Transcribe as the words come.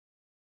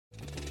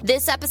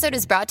This episode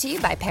is brought to you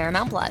by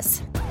Paramount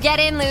Plus.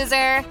 Get in,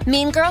 loser!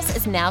 Mean Girls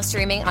is now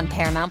streaming on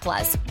Paramount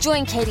Plus.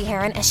 Join Katie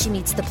Heron as she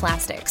meets the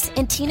plastics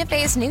in Tina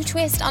Fey's new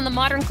twist on the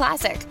modern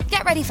classic.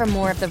 Get ready for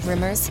more of the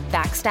rumors,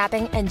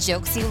 backstabbing, and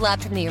jokes you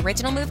loved from the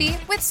original movie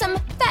with some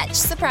fetch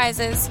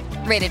surprises.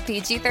 Rated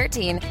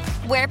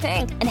PG-13. Wear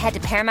pink and head to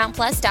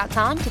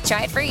ParamountPlus.com to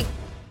try it free.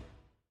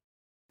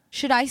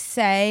 Should I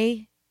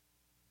say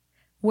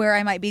where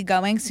I might be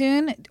going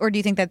soon? Or do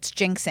you think that's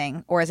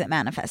jinxing? Or is it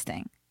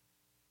manifesting?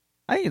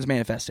 I think it's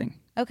manifesting.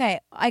 Okay,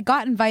 I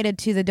got invited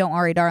to the Don't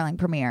Worry Darling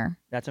premiere.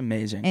 That's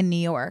amazing. In New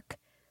York.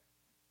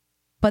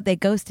 But they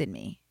ghosted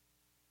me.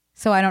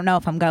 So I don't know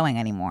if I'm going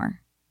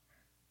anymore.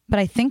 But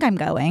I think I'm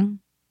going.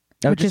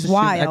 Which is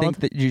wild. I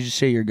think that you just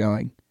say you're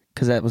going.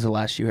 Because that was the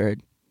last you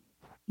heard.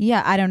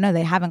 Yeah, I don't know.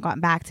 They haven't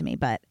gotten back to me.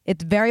 But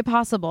it's very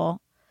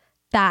possible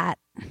that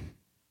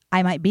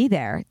I might be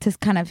there to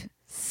kind of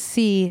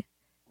see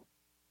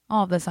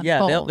all of this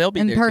unfold. Yeah, they'll be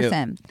in there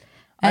person. Too.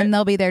 And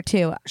they'll be there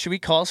too. Should we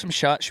call some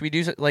shots? Should we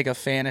do like a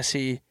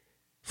fantasy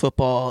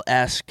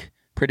football-esque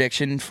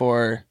prediction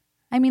for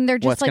they're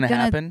just what's like going to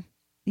happen?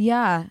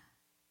 Yeah.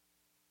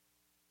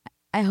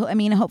 I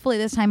mean, hopefully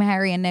this time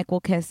Harry and Nick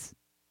will kiss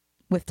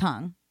with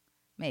tongue.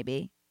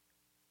 Maybe.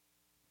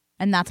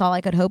 And that's all I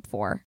could hope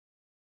for.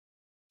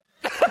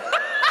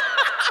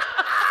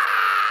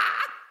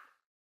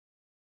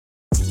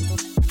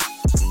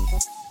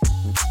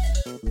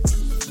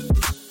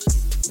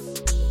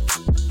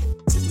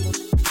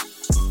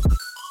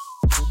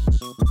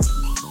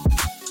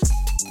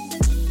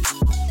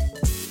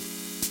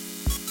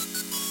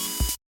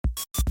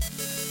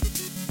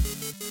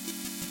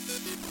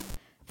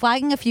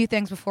 Flagging a few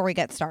things before we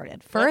get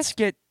started. First,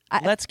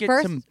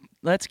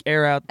 let's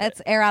air out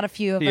a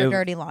few of our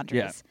dirty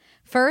laundries. Yeah.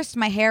 First,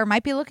 my hair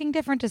might be looking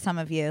different to some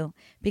of you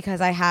because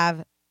I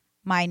have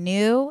my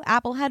new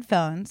Apple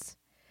headphones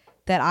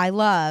that I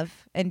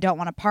love and don't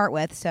want to part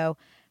with. So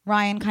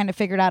Ryan kind of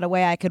figured out a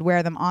way I could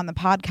wear them on the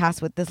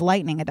podcast with this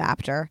lightning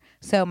adapter.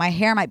 So my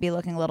hair might be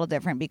looking a little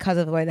different because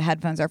of the way the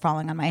headphones are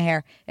falling on my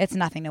hair. It's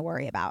nothing to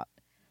worry about.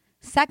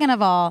 Second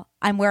of all,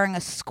 I'm wearing a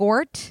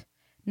skort,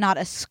 not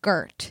a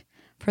skirt.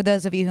 For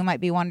those of you who might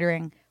be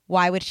wondering,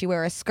 why would she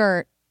wear a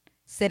skirt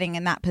sitting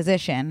in that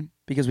position?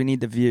 Because we need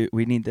the view.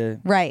 We need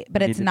the... Right,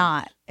 but it's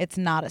not. It's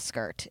not a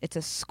skirt. It's a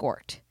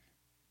skort.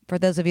 For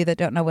those of you that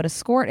don't know what a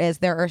skort is,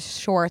 there are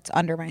shorts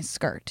under my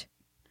skirt.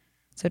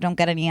 So don't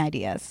get any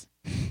ideas.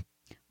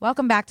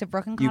 Welcome back to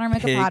Brooke and Connor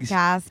Make a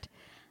Podcast.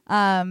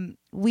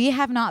 We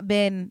have not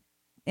been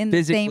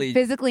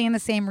physically in the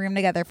same room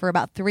together for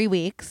about 3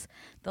 weeks.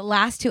 The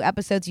last 2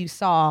 episodes you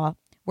saw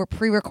were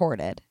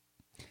pre-recorded.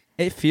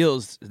 It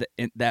feels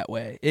that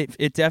way.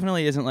 It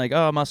definitely isn't like,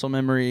 muscle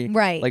memory,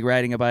 right? Like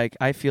riding a bike.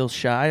 I feel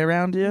shy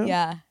around you.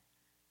 Yeah,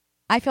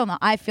 I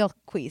feel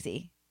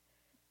queasy.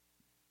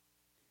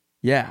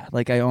 Yeah,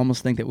 like I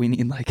almost think that we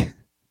need like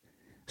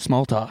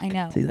small talk. I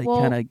know. To,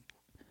 like,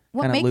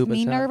 what makes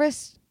me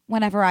nervous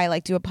whenever I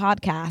do a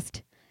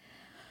podcast,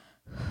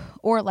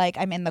 or like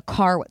I'm in the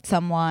car with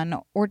someone,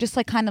 or just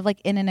like kind of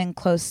like in an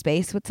enclosed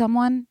space with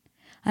someone,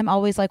 I'm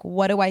always like,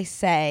 what do I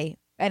say?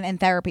 And in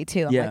therapy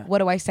too. I'm like, what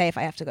do I say if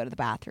I have to go to the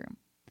bathroom?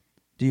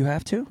 Do you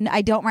have to? No,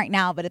 I don't right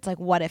now, but it's like,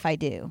 what if I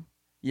do?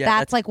 Yeah,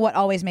 that's like what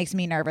always makes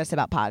me nervous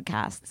about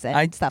podcasts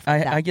and stuff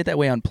like that. I get that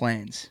way on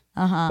planes.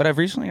 But I've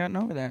recently gotten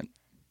over that.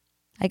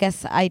 I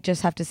guess I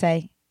just have to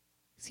say,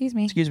 excuse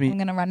me. I'm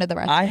going to run to the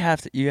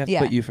restroom. You have to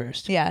put you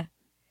first. Yeah.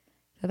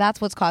 So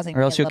that's what's causing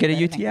or else me you'll get a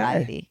UTI.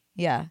 Anxiety.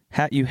 Yeah.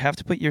 You have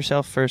to put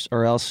yourself first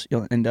or else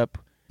you'll end up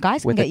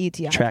Guys with can get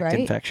UTIs, tract right?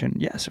 infection.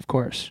 Yes, of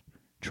course.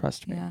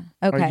 Trust me. Yeah.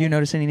 Okay. Are you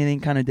noticing anything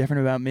kind of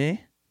different about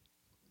me?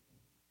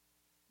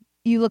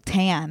 You look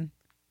tan.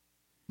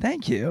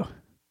 Thank you.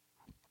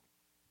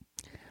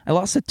 I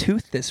lost a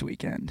tooth this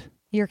weekend.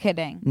 You're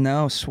kidding.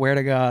 No, swear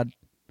to God.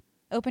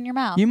 Open your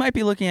mouth. You might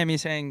be looking at me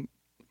saying,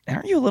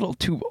 aren't you a little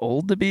too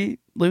old to be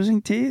losing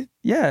teeth?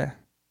 Yeah.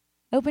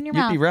 Open your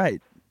mouth. You'd be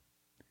right.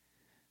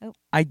 Oh.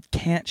 I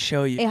can't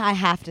show you. I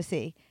have to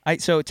see.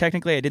 So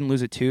technically I didn't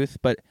lose a tooth,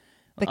 but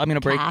I'm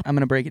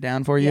gonna break it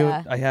down for you.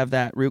 Yeah. I have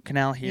that root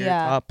canal here,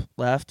 top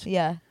left.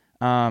 Yeah.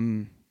 I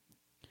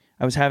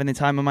was having the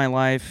time of my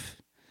life,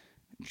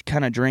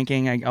 kind of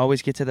drinking. I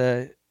always get to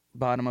the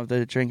bottom of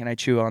the drink and I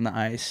chew on the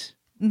ice.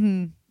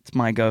 Mm-hmm. It's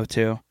my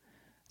go-to.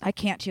 I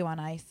can't chew on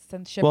ice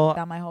since shivers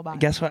down my whole body.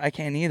 Guess what? I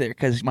can't either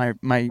because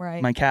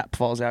my cap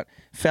falls out.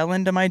 Fell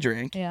into my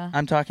drink. Yeah.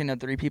 I'm talking to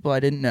 3 people I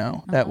didn't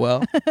know that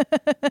well.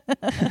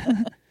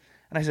 And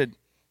I said,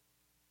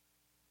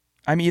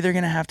 I'm either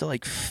going to have to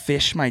like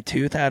fish my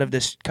tooth out of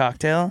this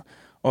cocktail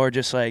or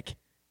just like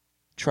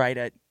try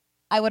to.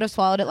 I would have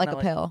swallowed it like a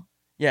pill.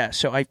 Yeah.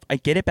 So I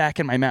get it back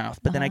in my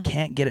mouth, but then I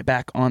can't get it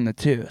back on the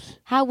tooth.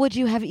 How would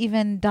you have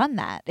even done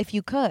that if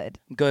you could?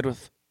 Good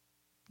with.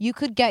 You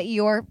could get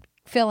your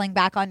filling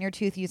back on your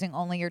tooth using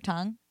only your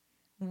tongue.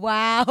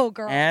 Wow,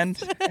 girl.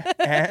 And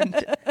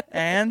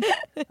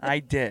I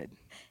did.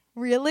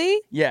 Really?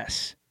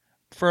 Yes.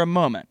 For a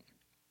moment.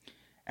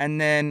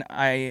 And then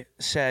I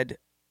said,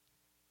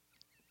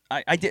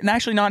 I didn't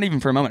actually, not even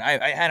for a moment.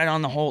 I had it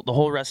on the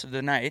whole rest of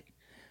the night,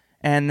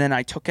 and then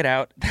I took it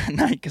out that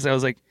night because I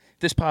was like,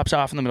 this pops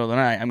off in the middle of the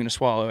night, I'm gonna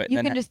swallow it.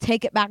 You can just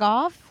take it back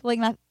off, like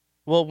not.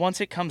 Well, once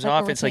it comes Like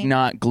off, a it's like routine?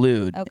 not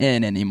glued Okay.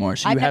 in anymore.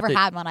 So I've you have never to,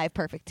 had one. I have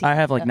perfect teeth. I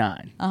have like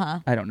 9. Uh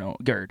I don't know.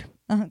 GERD.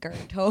 huh.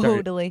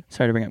 Totally.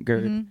 Sorry to bring up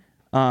GERD.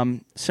 Mm-hmm.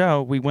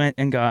 So we went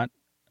and got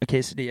a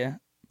quesadilla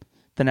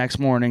the next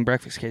morning,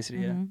 breakfast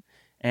quesadilla, Mm-hmm.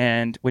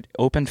 and with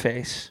open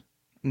face,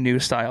 new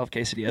style of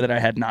quesadilla that I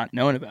had not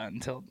known about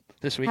until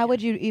this week. How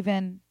would you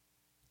even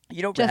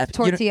you don't just wrap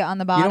tortilla on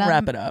the You bottom? don't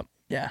wrap it up.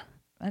 Yeah,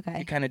 Okay.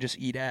 you kind of just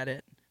eat at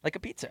it like a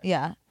pizza.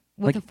 Yeah.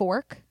 With Like- a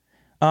fork.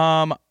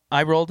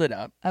 I rolled it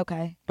up,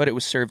 Okay. but it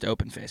was served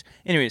open face.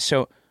 Anyways,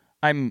 so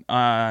I'm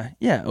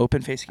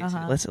open face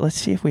quesadilla. Uh-huh. Let's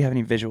see if we have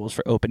any visuals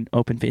for open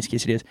face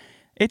quesadillas.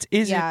 It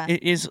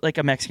is like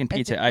a Mexican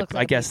pizza. It looks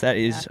like I a guess pizza, that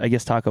is. yeah. I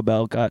guess Taco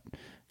Bell got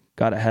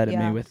ahead of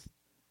Yeah. me with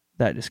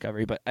that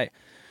discovery. But I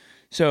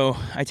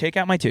take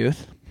out my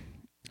tooth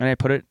and I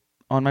put it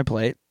on my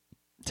plate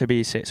to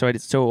be safe. So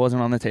it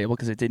wasn't on the table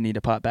because it did need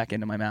to pop back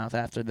into my mouth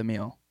after the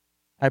meal.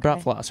 I brought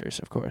Okay.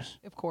 flossers, of course,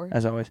 Of course.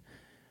 as always.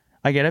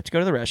 I get up to go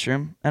to the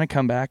restroom and I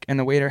come back and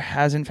the waiter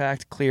has in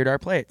fact cleared our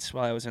plates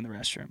while I was in the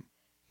restroom,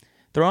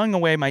 throwing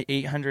away my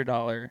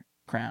 $800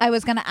 crown. I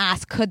was gonna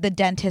ask, could the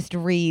dentist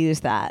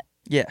reuse that,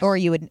 Yes. or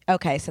you would?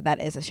 Okay, so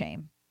that is a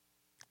shame.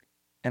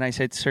 And I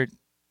said, "Sir,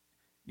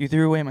 you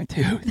threw away my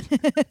tooth."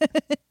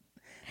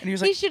 And he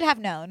was He like, should have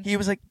known.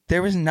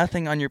 "There was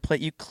nothing on your plate.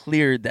 You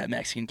cleared that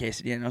Mexican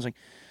quesadilla." And I was like,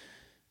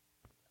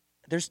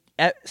 "There's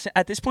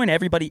at this point,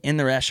 everybody in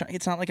the restaurant.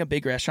 It's not like a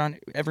big restaurant.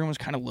 Everyone was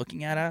kind of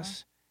looking at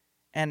us."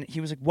 And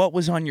he was like, "What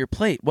was on your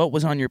plate? What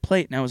was on your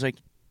plate?" And I was like,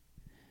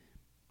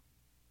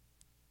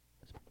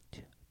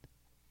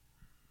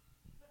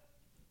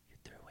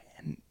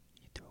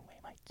 "You threw away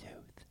my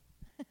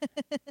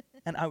tooth."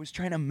 And I was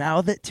trying to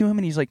mouth it to him,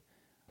 and he's like,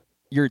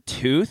 "Your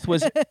tooth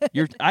was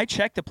your?" I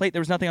checked the plate. There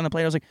was nothing on the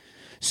plate. I was like,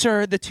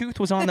 "Sir, the tooth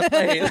was on the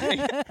plate."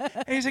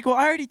 And he's like, "Well,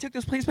 I already took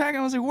those plates back." And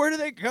I was like, "Where do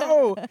they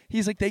go?"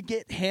 He's like, "They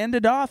get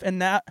handed off."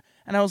 And I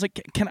was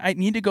like, "Can I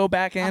need to go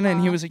back in?"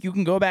 And he was like, "You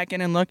can go back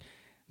in and look.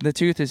 The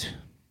tooth is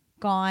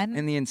Gone.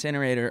 in the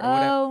incinerator or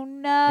whatever." Oh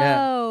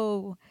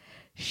no!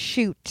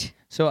 Shoot.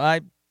 So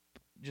I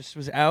just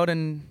was out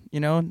and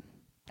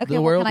Okay, the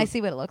well, world. can I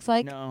see what it looks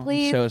like, No,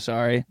 please? I'm so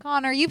sorry.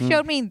 Connor, you've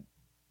showed me.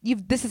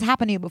 This has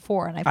happened to you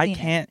before, and I've I seen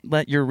can't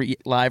let your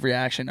live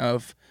reaction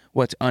of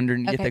what's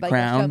underneath it. Okay, the but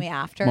crown you'll show me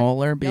after.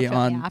 molar be You'll show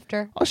on. me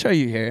after. I'll show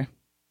you here.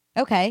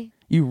 Okay.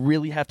 You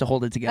really have to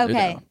hold it together.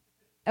 Okay.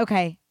 Though.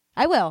 Okay.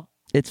 I will.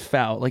 It's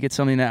foul. Like it's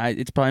something that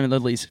it's probably the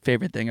least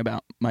favorite thing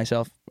about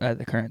myself at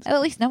the current.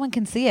 At least no one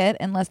can see it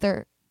unless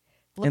they're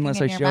looking Unless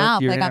in I your show it,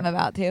 mouth you're like gonna- I'm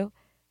about to.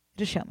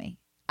 Just show me.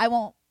 I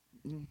won't.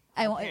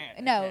 I won't. can't,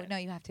 I No, can't. no,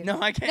 you have to.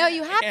 No, I can't. No,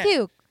 you I have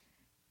can't.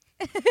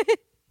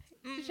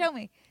 to. Show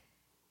me.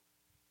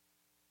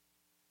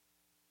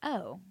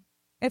 Oh,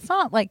 it's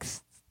not like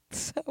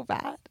so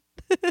bad.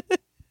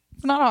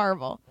 It's not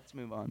horrible. Let's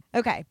move on.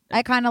 Okay,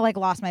 I kind of like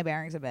lost my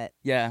bearings a bit.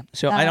 Yeah.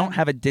 So I don't Um,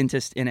 have a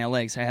dentist in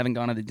LA, so I haven't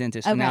gone to the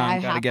dentist. So Okay, now I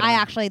I've got to have. get. I on-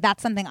 actually,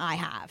 that's something I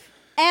have,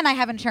 and I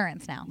have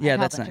insurance now. I Yeah, have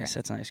that's health nice. insurance.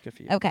 That's nice. Good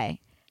for you. Okay,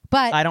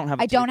 but I don't have.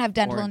 I don't tooth have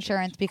dental or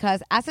insurance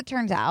because, as it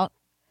turns out,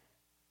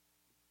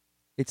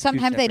 It's two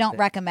sometimes they separate don't things.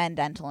 recommend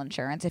dental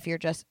insurance if you're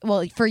just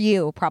for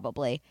you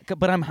probably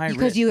But I'm high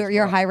because risk. you're as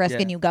well. high risk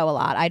Yeah. and you go a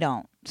lot. I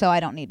don't, so I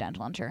don't need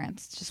dental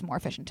insurance. It's just more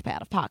efficient to pay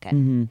out of pocket.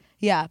 Mm-hmm.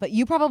 Yeah, but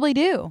you probably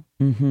do.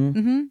 Mm-hmm.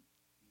 Mm-hmm.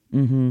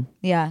 Mm-hmm.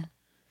 Yeah,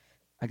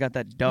 I got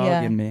that dog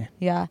Yeah. in me.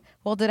 yeah.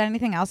 Well, did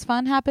anything else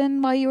fun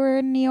happen while you were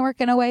in New York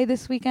and away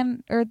this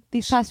weekend or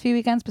these past few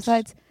weekends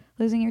besides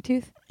losing your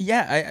tooth?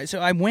 Yeah. So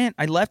I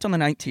left on the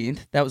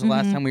 19th. That was the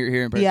last time we were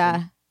here in person.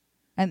 Yeah,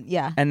 and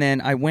yeah. And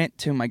then I went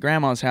to my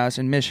grandma's house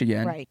in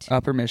Michigan, Right.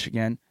 Upper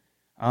Michigan.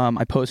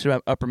 I posted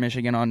about Upper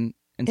Michigan on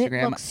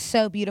Instagram. It looks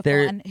so beautiful,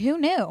 There- and who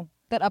knew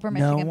that Upper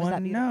no Michigan was that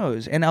one beautiful?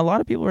 knows. And a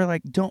lot of people were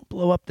like, don't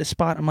blow up the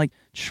spot. I'm like,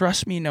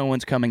 trust me, no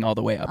one's coming all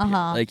the way up here.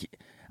 Uh-huh. Like,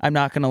 I'm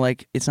not going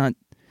to, it's not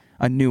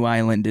a new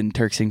island in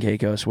Turks and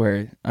Caicos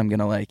where I'm going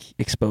to,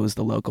 expose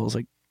the locals.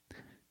 Like,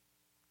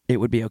 it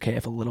would be okay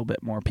if a little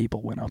bit more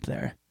people went up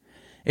there.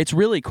 It's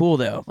really cool,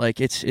 though.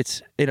 Like, it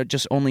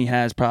just only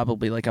has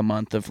probably, a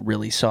month of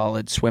really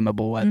solid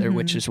swimmable weather,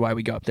 which is why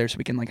we go up there so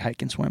we can,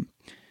 hike and swim.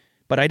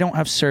 But I don't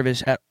have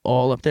service at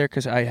all up there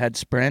because I had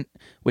Sprint,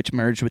 which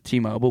merged with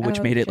T-Mobile, which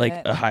Oh, made it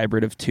shit. a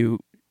hybrid of two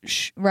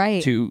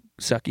Right.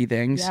 sucky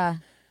things. Yeah.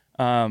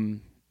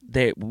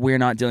 We're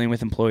not dealing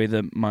with employee of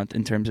the month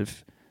in terms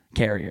of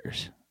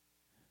carriers.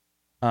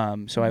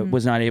 So I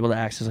was not able to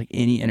access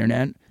any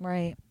internet,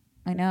 Right.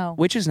 I know.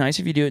 which is nice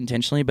if you do it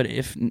intentionally. But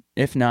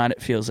if not,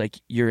 it feels like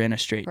you're in a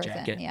straight Prison,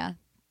 jacket. yeah.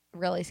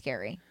 Really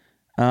scary.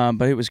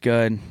 But it was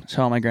good.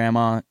 Saw my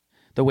grandma.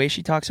 The way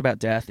she talks about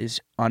death is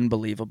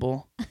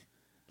unbelievable.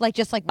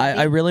 Just like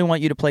I really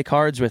want you to play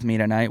cards with me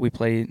tonight. We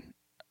play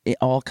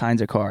all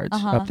kinds of cards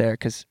up there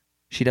because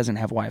she doesn't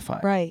have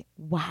Wi-Fi. right.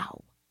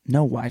 Wow.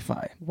 No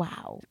Wi-Fi.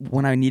 Wow.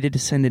 When I needed to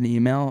send an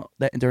email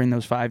during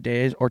those 5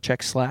 days or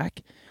check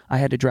Slack, I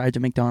had to drive to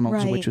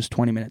McDonald's, Right. which was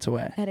 20 minutes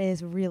away. That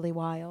is really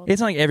wild.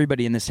 It's not like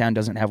everybody in this town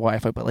doesn't have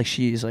Wi-Fi, but like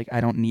she's like, I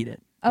don't need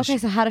it. Okay,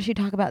 so how does she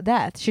talk about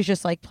death? She's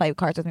just like, play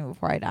cards with me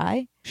before I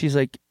die? She's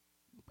like,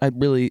 like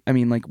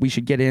we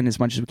should get in as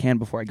much as we can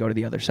before I go to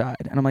the other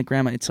side. And I'm like,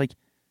 Grandma, it's like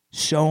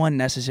so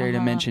unnecessary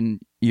to mention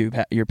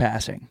you're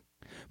passing.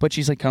 But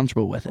she's like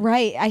comfortable with it.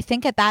 Right. I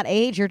think at that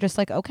age, you're just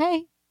like,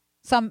 okay.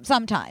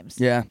 Sometimes.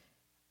 Yeah.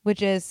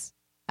 Which is,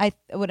 I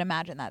would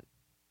imagine that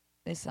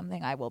is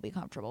something I will be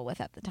comfortable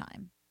with at the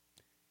time.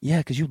 Yeah,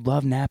 because you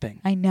love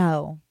napping. I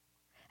know.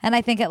 And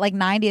I think at like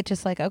 90, it's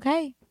just like,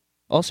 okay.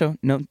 Also,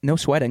 no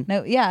sweating.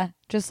 No, yeah.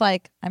 Just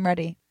like, I'm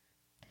ready.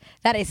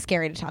 That is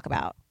scary to talk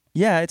about.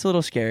 Yeah, it's a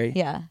little scary.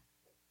 Yeah.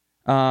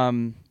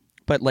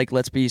 But like,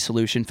 let's be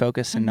solution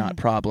focused and not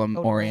problem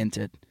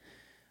oriented.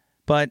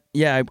 But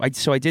yeah,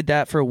 so I did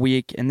that for a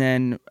week, and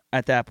then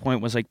at that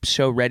point was like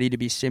so ready to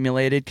be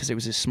stimulated because it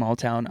was a small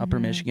town, Upper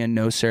Michigan,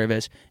 no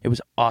service. It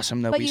was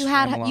awesome though. But you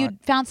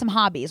found some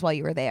hobbies while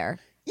you were there.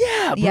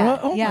 Yeah, bro. Yeah,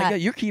 Oh yeah, my God,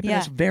 you're keeping yeah.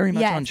 us very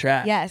much on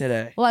track Yes.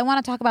 today. Well, I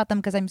want to talk about them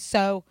because I'm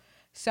so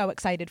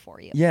excited for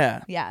you.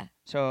 Yeah. Yeah.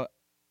 So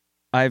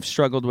I've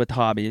struggled with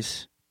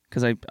hobbies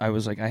because I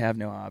was like, I have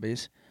no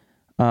hobbies.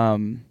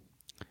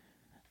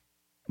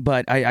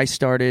 But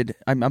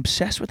I'm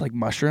obsessed with like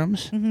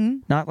mushrooms,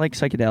 not like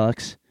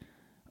psychedelics.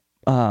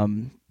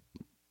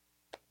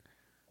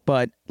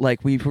 But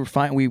like we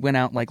went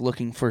out like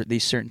looking for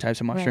these certain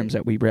types of mushrooms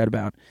that we read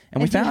about,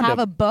 and we found. Do you have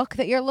a book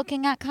that you're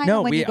looking at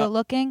of when you go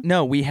looking?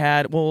 No, we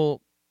had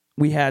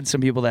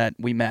some people that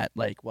we met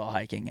like while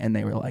hiking, and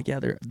they were like, yeah,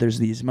 there's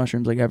these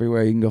mushrooms like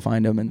everywhere. You can go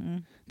find them,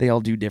 and they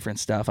all do different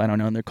stuff. I don't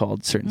know, and they're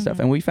called certain stuff.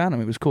 And we found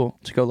them. It was cool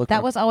to go look.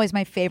 That was always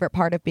my favorite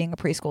part of being a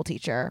preschool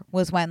teacher,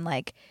 was when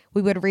like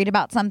we would read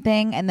about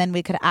something and then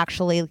we could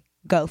actually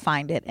go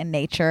find it in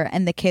nature,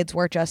 and the kids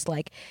were just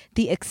like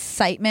the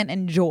excitement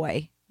and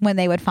joy when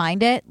they would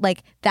find it.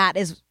 Like that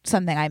is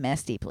something I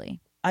miss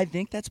deeply. I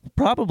think that's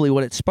probably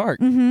what it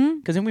sparked.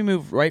 Because then we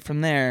moved right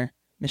from there.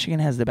 Michigan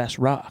has the best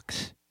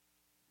rocks.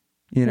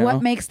 You know?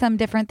 What makes them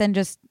different than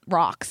just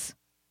rocks?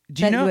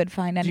 You would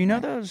find anywhere? Do you know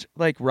those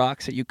like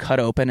rocks that you cut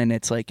open and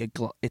it's like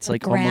it's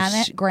like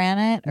almost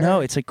granite? Or...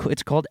 No, it's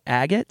called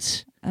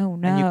agates. Oh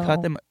no! And you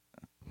cut them.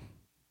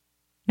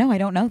 No, I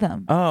don't know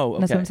them. Oh, okay.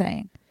 That's what I'm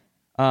saying.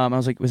 I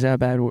was like, was that a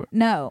bad word?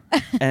 No.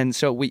 And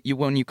so when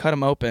you cut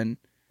them open,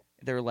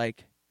 they're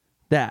like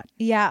that.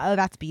 Yeah. Oh,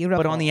 that's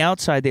beautiful. But on the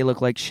outside, they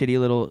look like shitty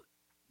little,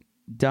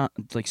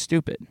 like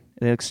stupid.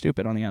 They look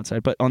stupid on the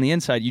outside, but on the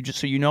inside, you have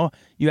to know.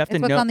 It's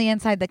what's on the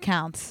inside that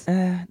counts.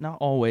 Not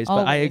always,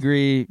 but I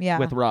agree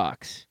with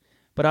rocks.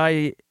 But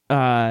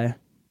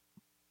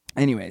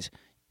anyways,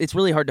 it's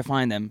really hard to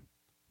find them.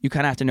 You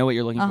kind of have to know what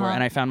you're looking for,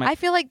 and I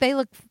feel like they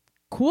look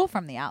cool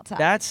from the outside.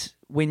 That's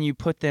when you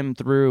put them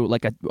through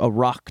like a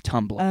rock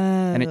tumbler,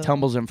 and it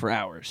tumbles them for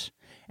hours,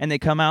 and they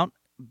come out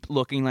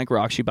looking like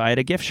rocks you buy at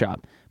a gift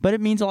shop. But it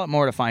means a lot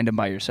more to find them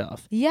by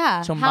yourself.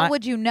 Yeah. So how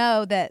would you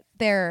know that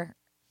they're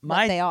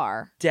what they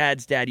are?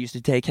 Dad's dad used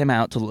to take him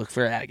out to look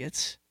for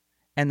agates,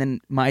 and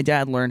then my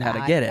dad learned how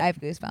to get it. I have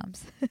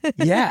goosebumps.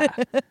 Yeah.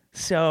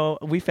 So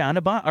we found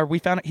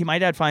my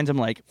dad finds them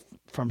like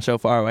from so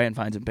far away and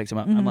finds them, picks them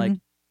up. I'm like,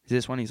 is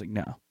this one? He's like,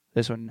 no.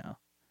 This one, no.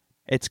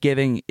 It's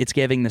giving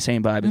the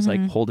same vibe as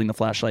like holding the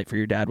flashlight for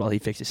your dad while he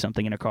fixes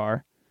something in a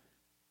car.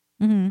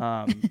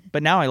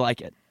 But now I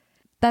like it.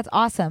 That's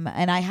awesome.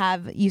 And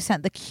you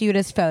sent the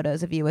cutest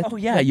photos of you with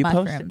you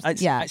mushrooms.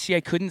 posted.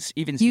 I couldn't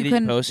even see that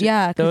you posted.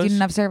 Yeah, because you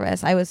didn't have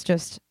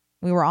service.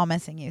 We were all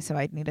missing you, so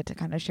I needed to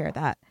kind of share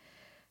that.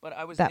 But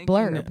I was that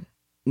blurb.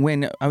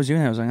 When I was doing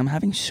that, I was like, I'm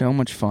having so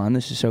much fun.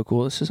 This is so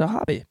cool. This is a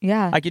hobby.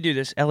 Yeah. I could do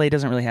this. LA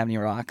doesn't really have any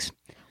rocks.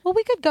 Well,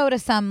 we could go to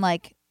some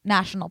like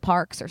national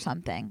parks or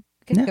something.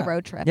 We could take a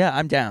road trip. Yeah,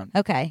 I'm down.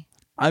 Okay.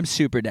 I'm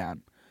super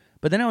down.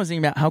 But then I was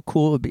thinking about how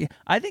cool it would be.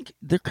 I think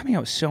they're coming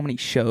out with so many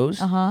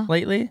shows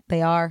lately.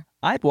 They are.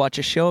 I'd watch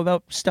a show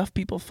about stuff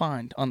people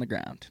find on the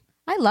ground.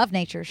 I love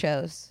nature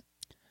shows.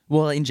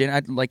 Well, in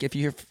general, like if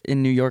you're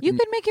in New York, you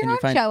could make your own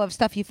show of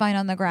stuff you find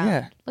on the ground.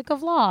 Yeah. Like a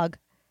vlog.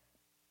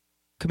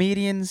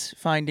 Comedians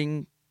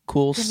finding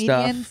cool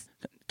stuff.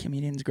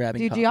 Comedians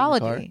grabbing coffee in the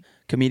car.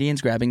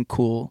 Comedians grabbing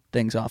cool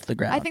things off the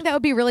ground. I think that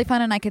would be really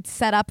fun, and I could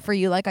set up for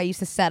you like I used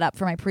to set up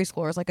for my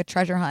preschoolers, like a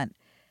treasure hunt.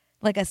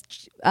 Like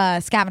a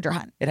scavenger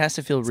hunt. It has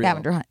to feel real.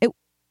 Scavenger hunt.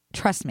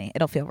 Trust me,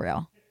 it'll feel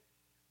real.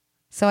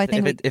 So I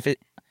think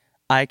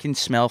I can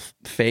smell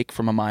fake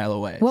from a mile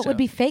away. What would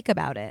be fake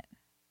about it?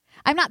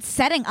 I'm not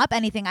setting up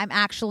anything. I'm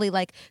actually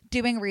like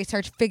doing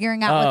research,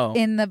 figuring out what's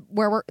in the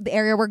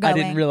area we're going. I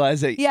didn't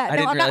realize that. Yeah,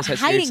 I'm not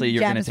hiding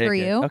gems for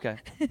you. Okay.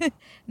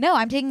 No,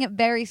 I'm taking it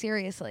very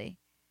seriously.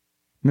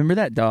 Remember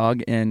that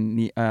dog in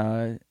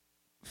the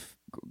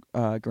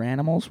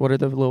Granimals? What are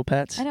the little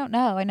pets? I don't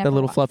know. I never. The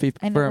little fluffy.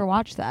 I never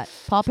watched that.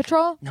 Paw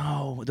Patrol?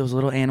 No, those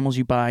little animals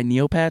you buy,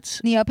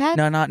 Neopets. Neopets?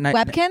 No, not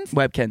Webkins.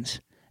 Webkins.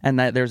 And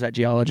there's that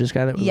geologist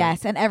guy that was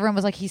Yes, and everyone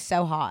was like, he's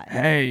so hot.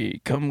 hey,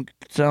 come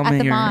sell At me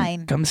the your,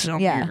 mine. come sell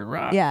me your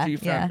rock. Yeah, You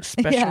yeah, found a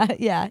special,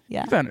 yeah.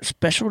 you found a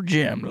special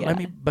gem. Yeah.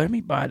 Let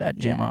me buy that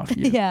gem Yeah. off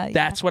you. Yeah,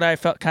 That's what I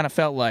kind of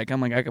felt like.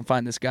 I'm like, I can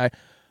find this guy.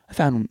 I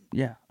found him.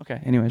 Yeah.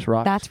 Okay. Anyways,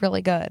 rock. That's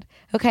really good.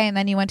 Okay, and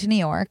then you went to New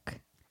York.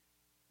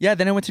 Yeah.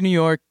 Then I went to New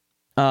York.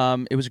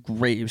 It was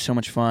great. It was so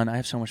much fun. I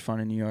have so much fun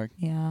in New York.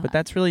 Yeah. But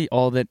that's really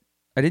all that.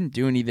 I didn't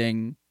do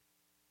anything.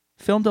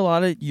 Filmed a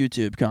lot of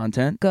YouTube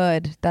content.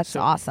 Good. That's So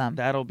awesome.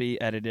 That'll be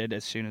edited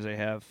as soon as I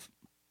have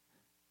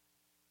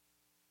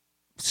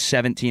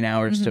 17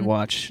 hours to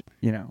watch,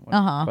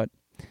 Uh-huh. But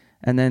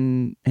and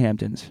then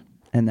Hamptons,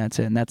 and that's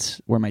it. And that's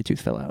where my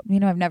tooth fell out. You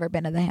know, I've never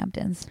been to the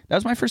Hamptons. That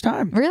was my first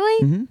time.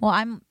 Really? Mhm. Well,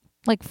 I'm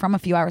like from a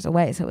few hours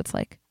away, so it's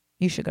like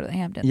you should go to the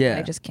Hamptons. Yeah. But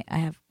I just can't.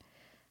 I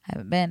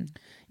haven't been.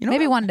 You know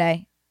Maybe what, one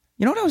day.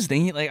 You know what I was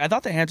thinking? Like I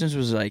thought the Hamptons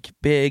was like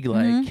big,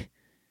 like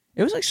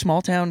it was like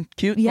small town,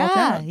 cute small Yeah,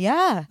 town.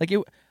 yeah. Like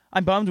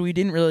I'm bummed we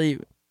didn't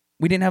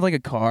have like a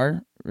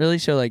car really,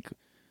 so like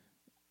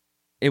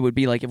it would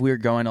be like if we were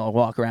going to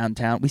walk around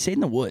town. We stayed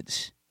in the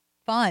woods.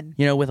 Fun.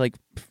 With like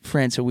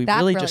friends, so we That's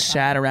really really just fun.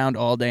 sat around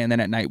all day, and then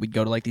at night we'd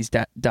go to like these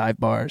dive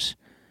bars.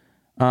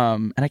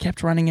 And I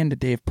kept running into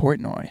Dave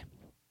Portnoy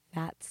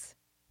That's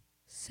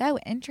so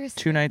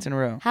interesting. 2 nights in a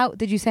row. How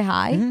did you say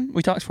hi?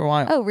 We talked for a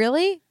while. Oh,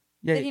 really?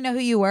 Yeah. Did you know who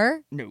you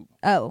were? No.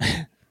 Oh.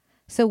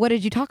 So what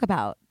did you talk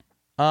about?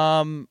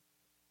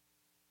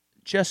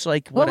 Just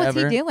like What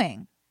whatever. was he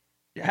doing?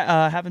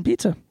 Having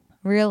pizza.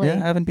 Really? Yeah,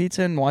 having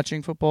pizza and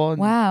watching football and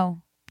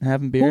Wow.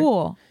 having beer.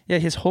 Cool. Yeah,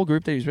 his whole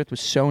group that he was with was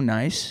so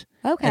nice.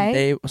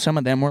 Okay. And some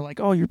of them were like,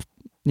 "Oh, you're,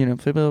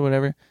 football or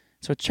whatever."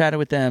 So I chatted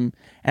with them,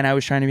 and I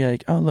was trying to be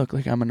like, "Oh, look,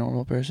 like I'm a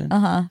normal person."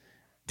 Uh-huh.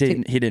 He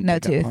didn't no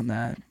pick tooth. up on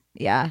that.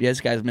 Yeah. Yeah,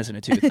 this guy's missing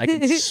a tooth. I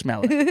can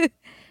smell it.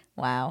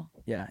 Wow.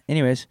 Yeah.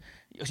 Anyways,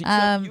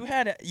 so you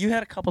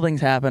had a couple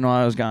things happen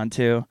while I was gone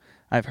too.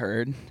 I've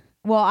heard.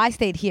 Well, I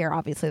stayed here,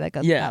 obviously, that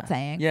goes without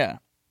saying. Yeah.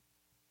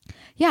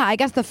 Yeah, I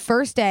guess the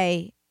first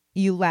day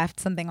you left,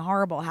 something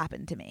horrible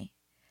happened to me.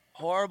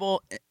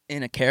 Horrible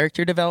in a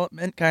character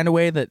development kind of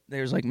way that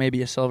there's like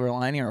maybe a silver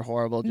lining, or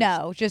horrible.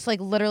 No, just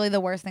like literally the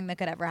worst thing that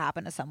could ever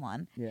happen to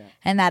someone. Yeah.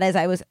 And that is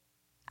I was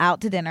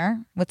out to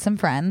dinner with some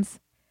friends,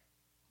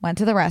 went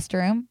to the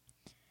restroom,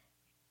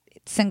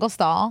 single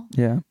stall,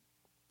 Yeah.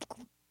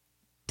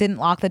 didn't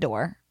lock the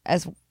door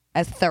as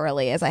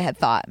thoroughly as I had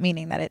thought,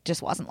 meaning that it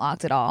just wasn't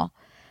locked at all.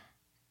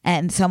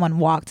 And someone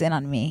walked in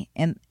on me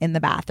in the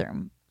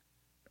bathroom,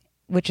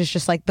 which is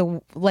just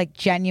like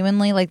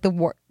genuinely like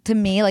to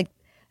me, like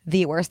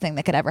the worst thing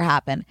that could ever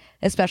happen,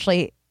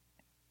 especially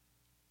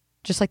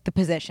just like the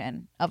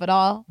position of it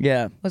all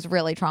Yeah. was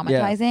really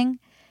traumatizing.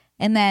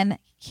 And then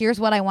here's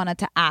what I wanted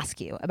to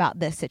ask you about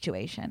this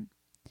situation.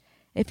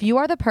 If you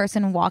are the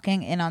person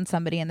walking in on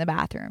somebody in the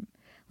bathroom,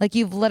 like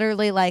you've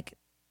literally like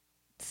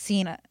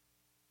seen it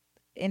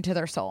into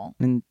their soul,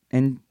 And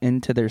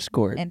into their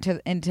score.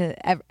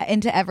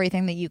 into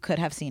everything that you could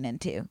have seen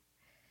into.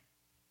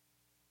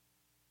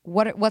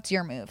 What's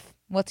your move?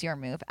 What's your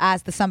move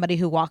as the somebody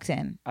who walks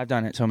in? I've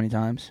done it so many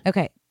times.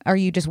 Okay, are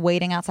you just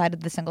waiting outside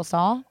of the single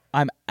stall?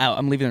 I'm out.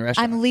 I'm leaving the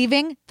restaurant. I'm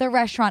leaving the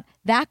restaurant.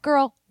 That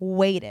girl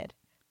waited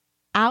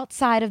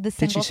outside of the Did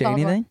single she say stall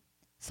door. anything?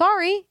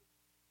 Sorry.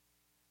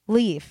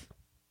 Leave.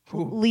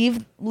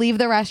 Leave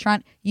the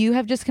restaurant. You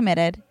have just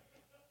committed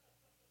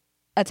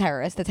a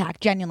terrorist attack.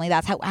 Genuinely,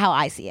 that's how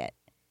I see it.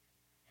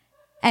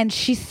 And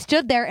she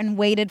stood there and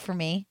waited for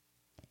me,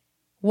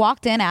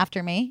 walked in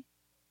after me.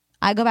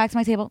 I go back to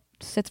my table,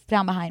 sits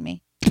down behind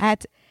me. I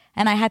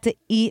had to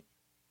eat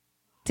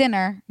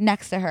dinner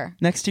next to her.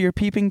 Next to your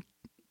peeping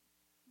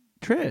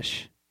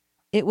Trish.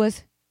 It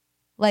was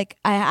like,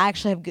 I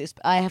actually have goosebumps.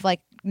 I have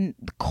like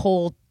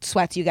cold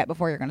sweats you get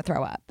before you're going to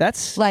throw up.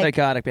 That's Like-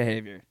 psychotic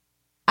behavior.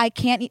 I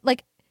can't eat,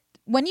 like,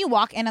 when you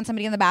walk in on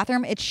somebody in the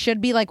bathroom, it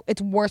should be like,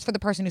 it's worse for the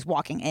person who's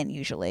walking in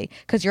usually,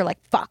 because you're like,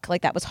 fuck,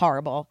 like that was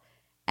horrible.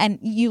 And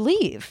you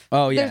leave.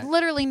 Oh, yeah. There's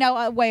literally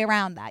no way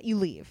around that. You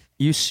leave.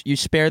 You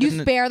spare them.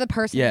 You spare the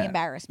person the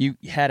embarrassment.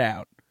 You head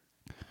out.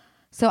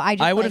 So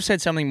I would have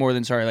said something more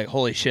than sorry, like,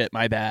 holy shit,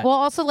 my bad. Well,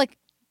 also, like,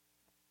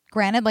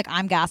 granted, like,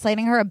 I'm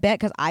gaslighting her a bit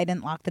because I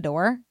didn't lock the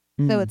door.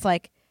 So it's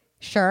like,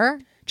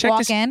 sure,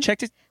 walk in.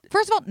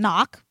 First of all,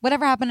 knock.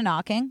 Whatever happened to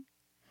knocking?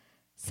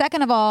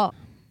 Second of all,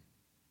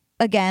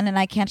 again, and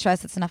I can't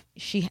stress this enough,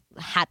 she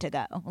had to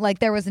go. Like,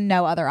 there was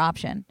no other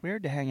option.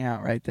 Weird to hang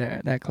out right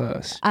there, that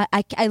close.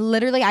 I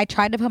literally, I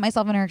tried to put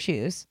myself in her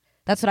shoes.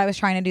 That's what I was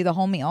trying to do the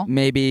whole meal.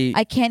 Maybe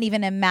I can't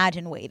even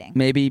imagine waiting.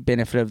 Maybe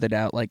benefit of the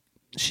doubt, like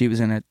she was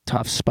in a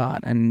tough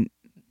spot, and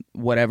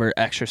whatever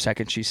extra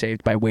seconds she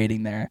saved by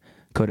waiting there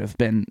could have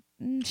been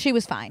She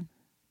was fine.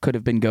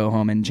 go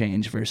home and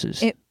change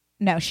versus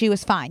No, she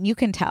was fine. You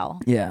can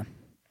tell. yeah.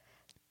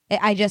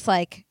 I just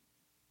like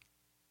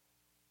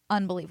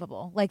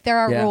unbelievable. Like there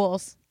are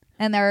rules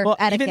and there are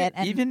etiquette.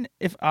 Even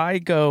if I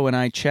go and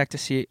I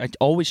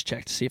always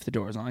check to see if the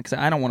door is on, because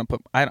I don't want to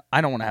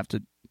I don't want to have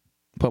to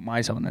put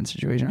myself in that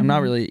situation. I'm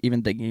not really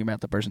even thinking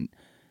about the person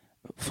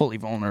fully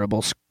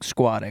vulnerable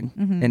squatting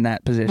in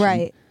that position.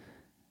 Right.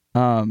 I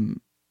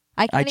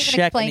can't I even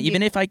check, explain and to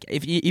even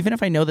you. even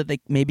if I know that they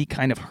maybe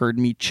kind of heard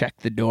me check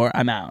the door,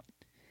 I'm out,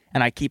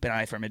 and I keep an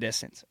eye from a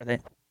distance. Are they?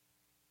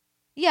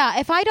 Yeah,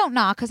 if I don't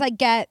knock, because I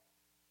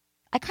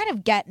kind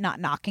of get not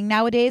knocking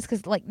nowadays,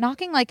 because like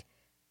knocking, like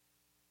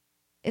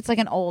it's like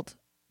an old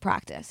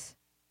practice,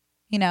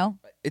 you know.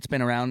 It's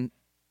been around.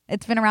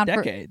 It's been around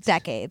Decades. for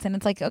decades, and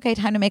it's like, okay,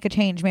 time to make a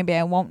change. Maybe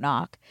I won't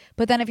knock.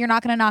 But then if you're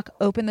not going to knock,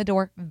 open the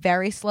door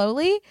very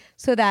slowly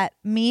so that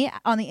me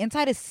on the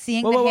inside is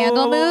seeing the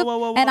handle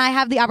move, and I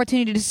have the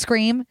opportunity to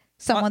scream,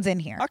 someone's in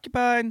here.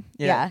 Occupied.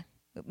 Yeah.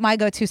 My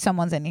go-to,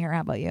 someone's in here.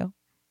 How about you?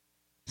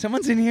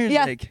 Someone's in here.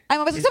 Yeah. Like, I'm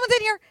always like, someone's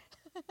in here.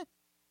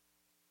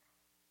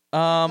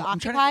 I'm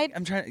Occupied?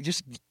 trying to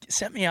just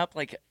set me up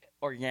like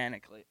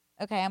organically.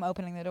 Okay, I'm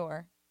opening the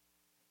door.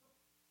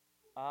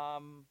 I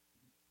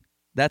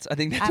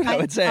think that's what I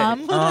would say.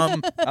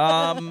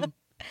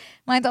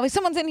 Mine's always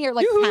someone's in here,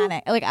 like Yoo-hoo.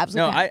 panic, like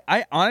absolutely. No,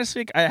 I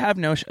honestly, I have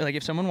no like.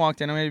 If someone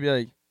walked in, I'm gonna be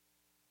like,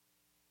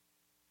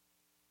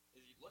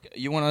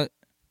 "You want to?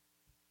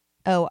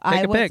 Oh, Take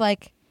I a was pic.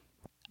 like,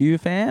 You a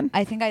fan?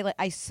 I think I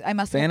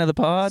must Fan have of the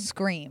pod?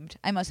 screamed.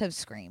 I must have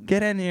screamed.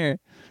 Get in here."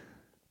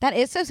 That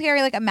is so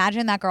scary. Like,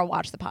 imagine that girl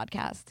watched the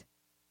podcast.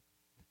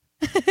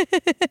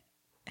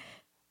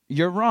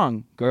 You're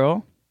wrong,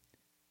 girl.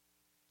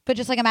 But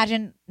just like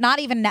imagine, not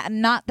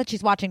that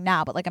she's watching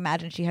now, but like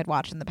imagine she had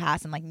watched in the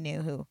past and like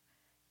knew who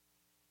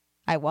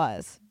I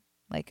was,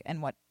 like,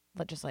 and what,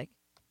 just like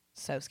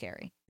so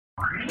scary.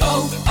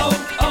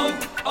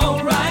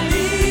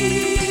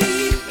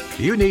 O'Reilly.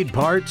 You need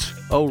parts?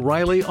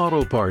 O'Reilly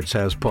Auto Parts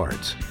has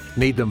parts.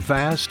 Need them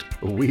fast?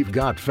 We've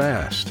got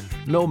fast.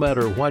 No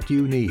matter what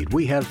you need,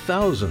 we have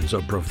thousands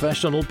of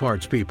professional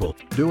parts people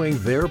doing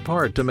their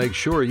part to make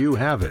sure you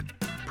have it.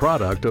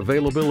 Product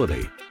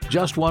availability.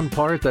 Just one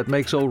part that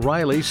makes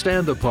O'Reilly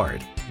stand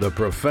apart. The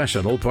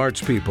professional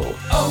parts people.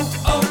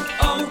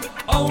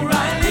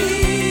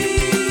 O'Reilly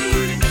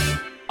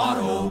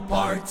Auto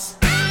Parts.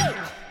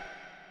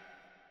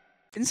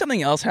 Didn't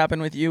something else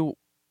happen with you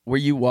where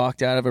you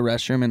walked out of a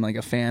restroom and like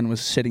a fan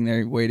was sitting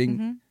there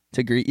waiting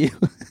to greet you?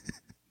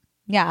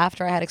 Yeah,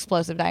 after I had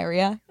explosive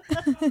diarrhea.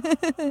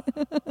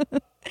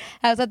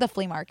 I was at the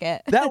flea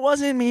market. That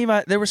wasn't me,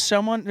 but there was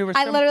someone.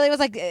 I literally was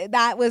like,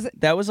 that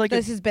was like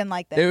this has been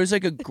like this. There was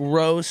like a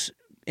gross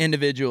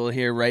individual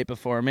here right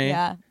before me.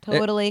 Yeah,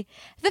 totally.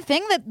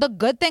 The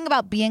good thing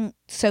about being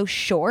so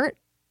short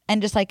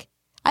and just like,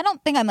 I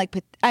don't think I'm like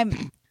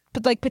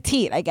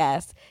petite, I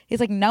guess. He's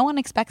like, no one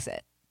expects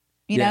it,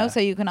 you know? So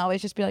you can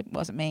always just be like,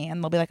 wasn't me.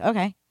 And they'll be like,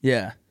 okay.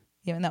 Yeah.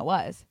 Even though it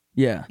was.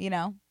 Yeah. You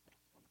know?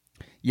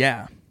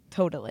 Yeah.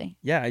 Totally.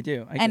 Yeah, I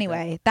do. I get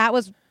anyway, that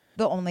was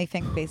the only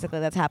thing basically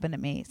that's happened to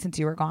me since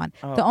you were gone.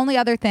 Oh. The only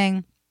other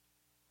thing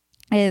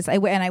is,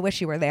 and I wish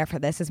you were there for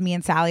this, is me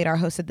and Sally Dar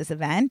hosted this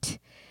event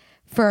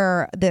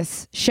for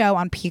this show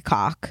on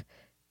Peacock.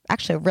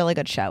 Actually, a really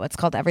good show. It's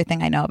called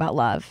Everything I Know About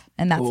Love.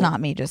 And that's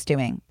not me just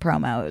doing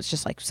promo. It was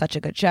just like such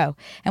a good show.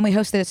 And we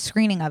hosted a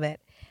screening of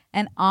it.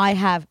 And I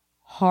have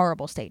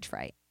horrible stage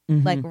fright.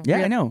 Mm-hmm. Like,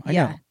 I know.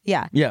 Yeah.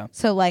 Yeah.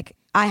 So like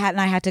I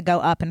had to go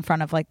up in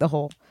front of like the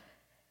whole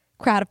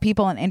crowd of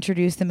people and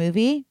introduce the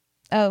movie.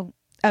 Oh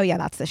yeah,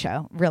 that's the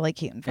show. Really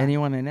cute and fun.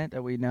 Anyone in it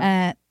that we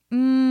know?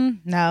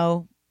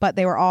 No, but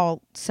they were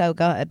all so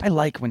good. I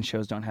like when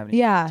shows don't have any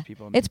famous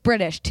people in them. It's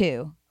British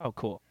too. Oh,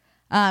 cool.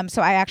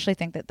 So I actually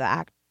think that the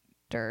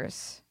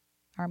actors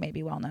are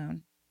maybe well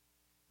known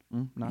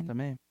Not to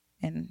me.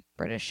 in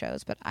British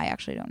shows, but I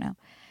actually don't know.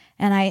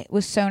 And I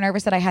was so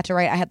nervous that I had to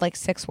write. I had like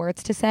 6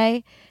 words to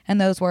say, and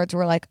those words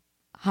were like,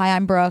 "Hi,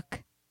 I'm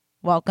Brooke.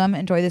 Welcome.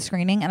 Enjoy the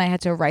screening." And I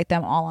had to write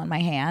them all on my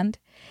hand.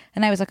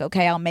 And I was like,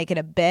 okay, I'll make it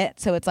a bit.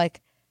 So it's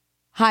like,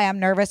 "Hi, I'm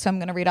nervous, so I'm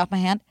going to read off my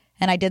hand."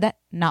 And I did that.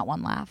 Not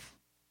one laugh.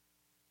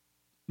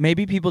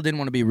 Maybe people didn't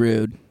want to be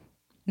rude.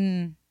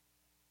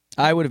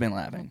 I would have been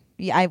laughing.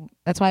 Yeah,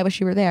 that's why I wish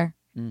you were there.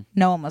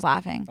 No one was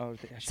laughing. Oh,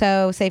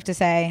 So safe to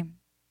say.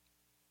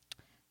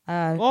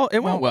 well, it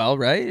went well,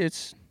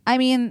 right? I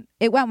mean,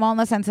 it went well in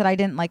the sense that I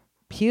didn't like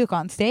puke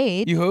on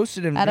stage. You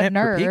hosted an out of event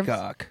for nerves,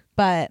 Peacock.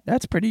 but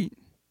That's pretty.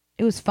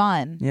 it was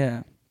fun.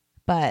 Yeah.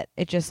 But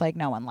it just like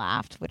no one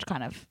laughed, which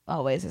kind of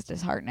always is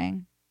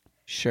disheartening.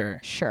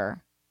 Sure.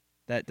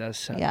 That does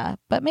suck. Yeah,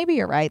 but maybe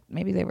you're right.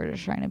 Maybe they were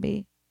just trying to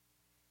be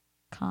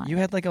kind. You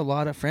had like a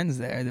lot of friends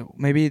there.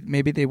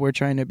 Maybe they were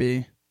trying to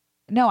be.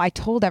 No, I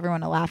told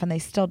everyone to laugh and they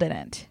still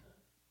didn't.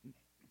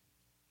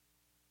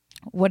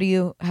 What do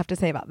you have to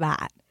say about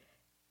that?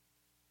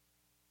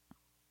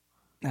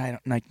 I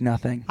don't like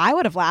nothing. I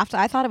would have laughed.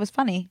 I thought it was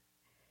funny.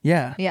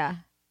 Yeah. Yeah.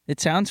 It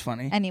sounds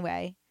funny.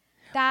 Anyway,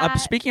 that.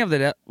 Speaking of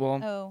the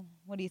Oh,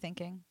 what are you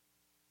thinking?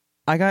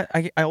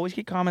 I always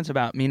get comments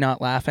about me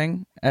not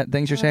laughing at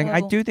things you're saying.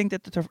 I Oh. do think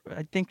that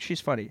I think she's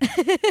funny.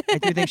 I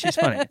do think she's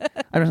funny.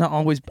 I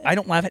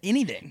don't laugh at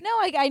anything. No,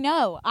 I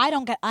know.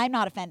 I'm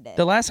not offended.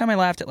 The last time I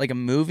laughed at like a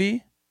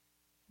movie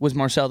was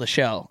Marcel the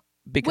Shell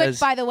because Which,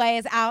 by the way,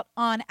 is out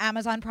on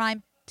Amazon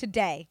Prime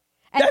today.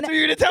 And That's what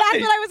you're gonna tell That's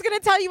me. what I was going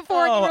to tell you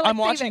before. and you Oh, were like, I'm "Save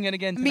watching it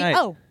again Me,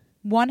 tonight.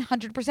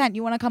 100%.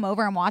 You want to come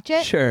over and watch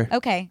it? Sure.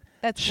 Okay.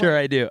 That's Sure, what-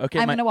 I do. Okay,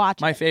 I'm gonna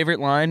watch my it. favorite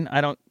line.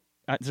 I don't.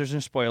 There's no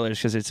spoilers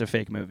because it's a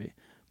fake movie,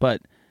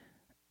 but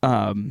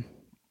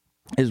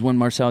is when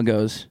Marcel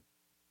goes,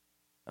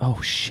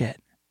 "Oh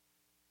shit,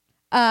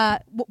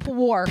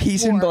 war.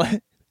 peace war.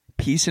 and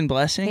peace and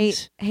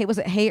blessings." Hate. Was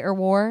it hate or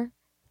war?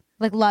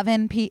 Like love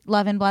and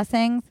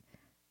blessings.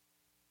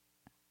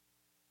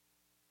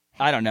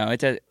 I don't know. I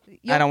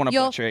don't want to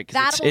butcher it because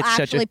That'll it's such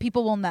actually a.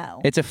 people will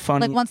know. It's a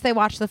funny. like once they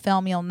watch the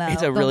film, you'll know.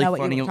 It's a They'll really know what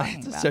funny. you were talking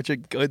It's about. such a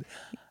good.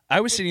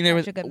 I was sitting there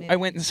such with. a good movie. I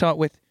went and saw it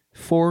with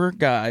 4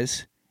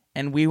 guys,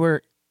 and we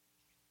were.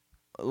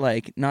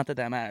 Like, not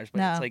that matters, but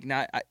No. it's like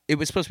not. It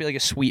was supposed to be like a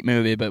sweet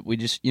movie, but we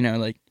just,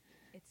 like,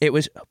 it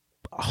was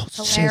Hilarious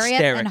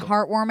hysterical. and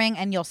heartwarming,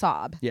 and you'll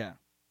sob. Yeah,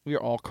 we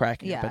were all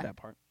cracking up Yeah. at that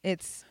part.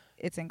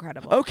 It's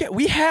incredible. Okay,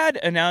 we had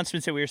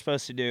announcements that we were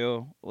supposed to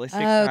do. Like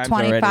 6 Oh, times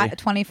 25, already.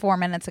 24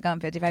 minutes ago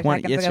and 55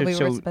 20 seconds yeah, ago, we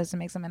so- were supposed to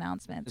make some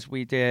announcements.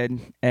 We did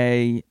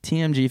a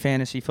TMG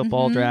fantasy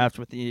football Mm-hmm. draft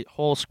with the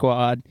whole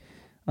squad.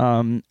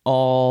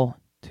 All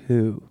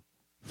 2,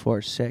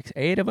 4, 6,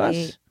 8 of us.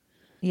 8.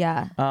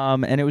 Yeah.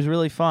 And it was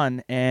really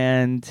fun,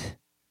 and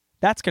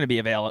that's going to be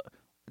available.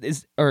 That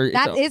is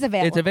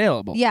available. It's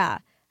available. Yeah.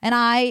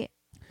 And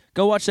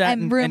Go watch that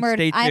I'm and rumored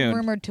stay tuned. I'm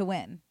rumored to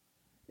win.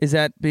 Is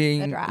that The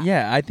being? draft.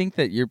 Yeah, I think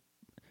that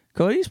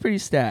Cody's pretty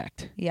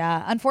stacked.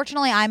 Yeah.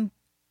 Unfortunately, I'm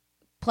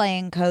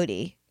playing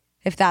Cody.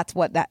 If that's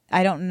what that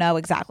I don't know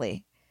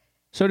exactly.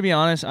 So to be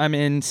honest, I'm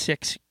in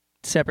 6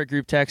 separate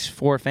group texts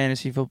for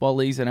fantasy football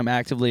leagues that I'm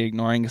actively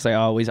ignoring because I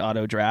always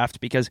auto draft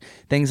because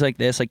things like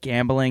this, like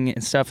gambling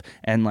and stuff,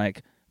 and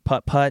like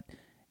putt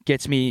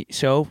gets me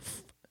so.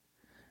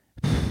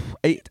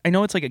 I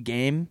know it's like a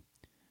game,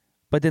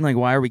 but then like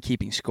why are we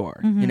keeping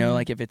score?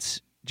 Like if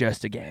it's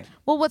just a game.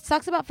 Well, what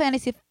sucks about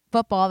fantasy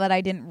football that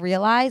I didn't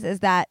realize is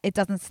that it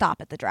doesn't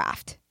stop at the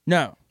draft.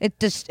 No, It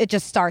just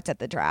starts at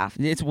the draft.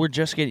 we're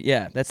just getting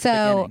that's the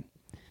So beginning.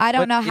 I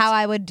don't But know how it's-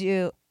 I would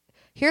do.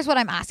 Here's what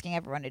I'm asking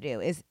everyone to do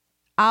is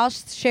I'll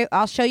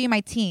show you my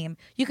team.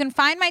 You can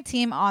find my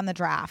team on the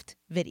draft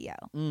video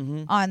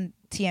on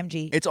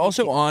TMG. It's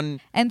also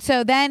on and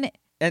so then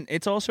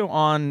it's also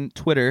on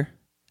Twitter.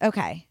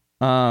 okay.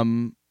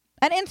 Um,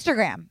 And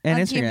Instagram. and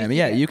on Instagram. TMG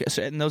Yeah, Studio. you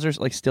can, and those are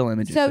like still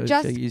images. So it's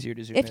just like easier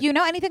to zoom if in. you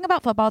know anything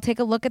about football, take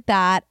a look at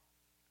that.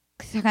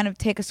 To kind of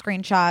take a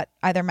screenshot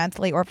either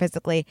mentally or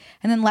physically,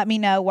 and then let me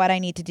know what I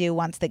need to do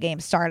once the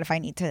games start. If I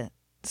need to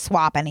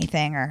swap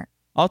anything or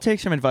I'll take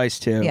some advice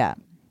too. yeah,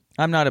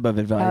 I'm not above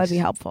advice. that would be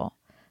helpful.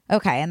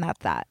 Okay, and that's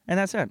that. And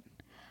that's it.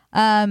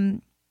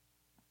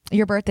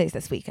 Your birthday's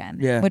this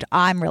weekend, Yeah. which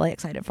I'm really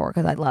excited for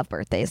because I love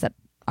birthdays that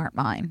aren't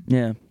mine.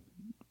 Yeah.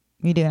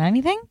 You doing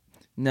anything?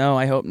 No,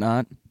 I hope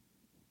not.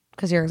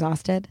 Because you're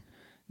exhausted.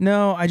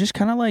 No, I just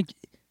kind of like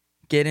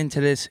get into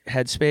this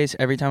headspace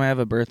every time I have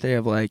a birthday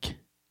of like,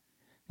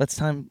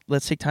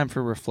 let's take time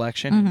for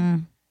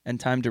reflection and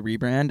time to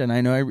rebrand. And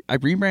I know I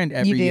rebrand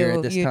every year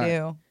at this time.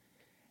 do.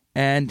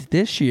 And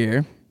this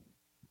year,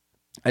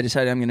 I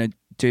decided I'm gonna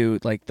do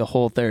like the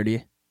whole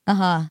 30.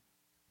 And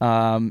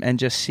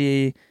just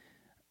see,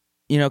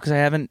 because I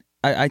haven't.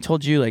 I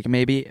told you like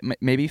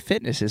maybe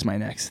fitness is my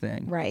next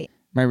thing. Right.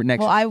 My next.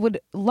 Well, I would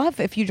love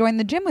if you joined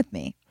the gym with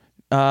me.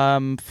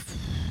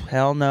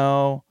 Hell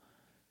no,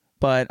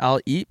 but I'll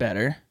eat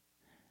better.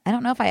 I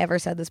don't know if I ever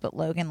said this, but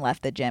Logan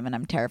left the gym, and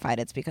I'm terrified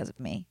it's because of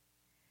me.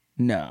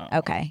 No.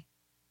 Okay.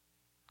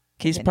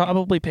 He's Continue.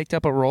 probably picked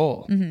up a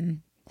role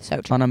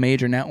So true. on a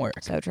major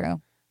network. So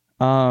true.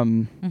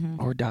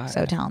 Or die.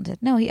 So talented.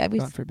 No, we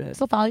God forbid.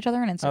 still follow each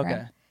other on Instagram.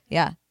 Okay.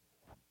 Yeah.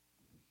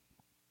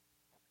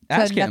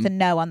 Ask so him. nothing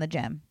no on the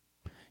gym.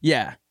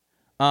 Yeah.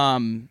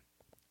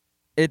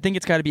 I think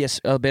it's got to be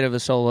a bit of a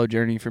solo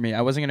journey for me.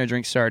 I wasn't going to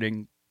drink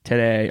starting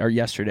today or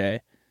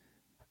yesterday,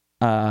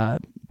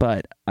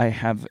 but I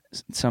have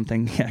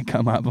something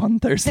come up on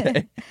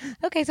Thursday.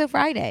 Okay, so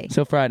Friday.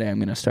 So Friday I'm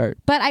going to start.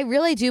 But I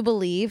really do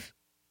believe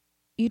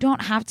you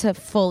don't have to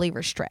fully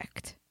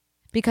restrict.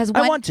 Because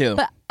I want to.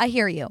 But I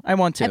hear you. I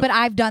want to. But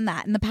I've done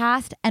that in the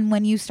past, and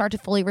when you start to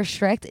fully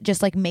restrict, it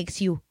just like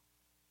makes you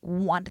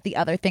want the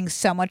other things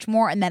so much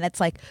more, and then it's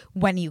like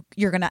when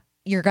you're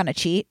gonna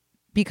cheat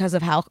because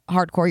of how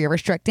hardcore you're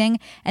restricting,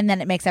 and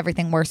then it makes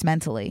everything worse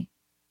mentally.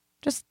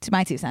 Just to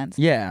my 2 cents.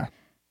 Yeah.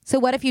 So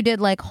what if you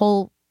did like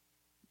whole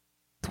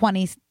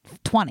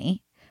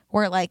 20/20,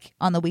 where like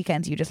on the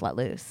weekends you just let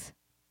loose?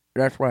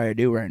 That's what I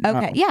do right now.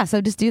 Okay, yeah.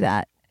 So just do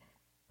that.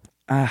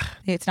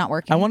 It's not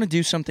working. I want to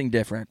do something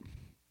different.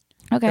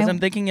 Okay. Because I'm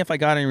thinking if I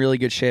got in really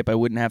good shape, I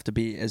wouldn't have to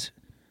be as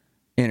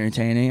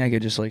entertaining. I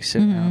could just like sit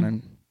down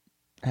and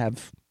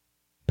have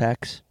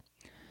pecs.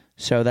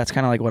 So that's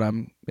kind of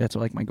like that's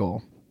like my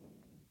goal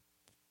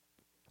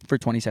for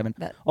 27.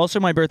 Also,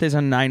 my birthday's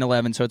on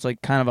 9/11, so it's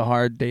like kind of a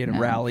hard day to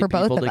rally for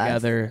both people of us.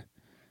 together.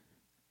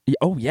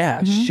 Oh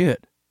yeah,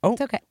 shit. Oh,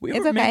 It's okay. We It's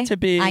were okay. meant to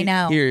be I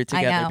know. here I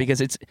together know.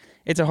 because it's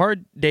a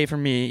hard day for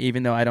me,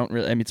 even though I don't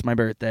really. I mean, it's my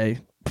birthday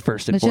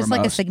first and It's just foremost.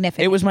 like a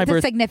significant. It was my it's a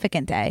birthday.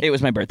 significant day. It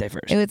was my birthday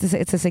first.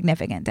 It's a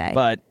significant day.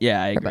 But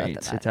yeah, I For agree. both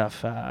It's of a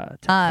us.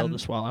 tough pill to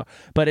swallow.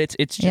 But it's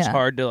just Yeah.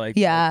 hard to like.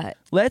 Yeah.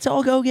 Let's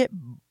all go get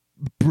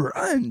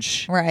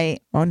brunch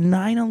Right. on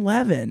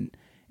 9/11.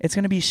 It's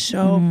gonna be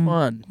so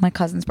fun. My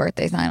cousin's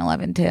birthday's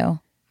 9/11 too.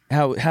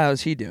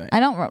 How's he doing? I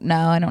don't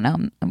know. I don't know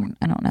him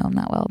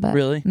that well, but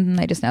Really?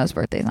 I just know his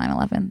birthday's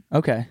 9/11.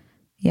 Okay.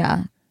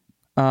 Yeah.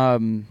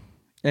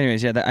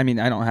 Anyways, yeah. I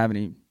don't have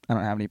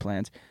any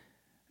plans.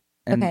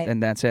 And, Okay.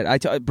 And that's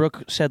it.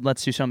 Brooke said,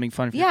 "Let's do something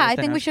fun." For your Yeah, I birthday,"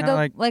 think and we was should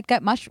kinda go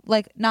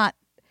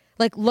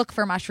get look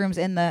for mushrooms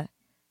in the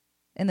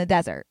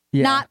desert.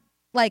 Yeah. Not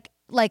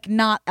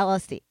not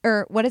LSD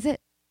or what is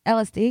it?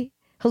 LSD?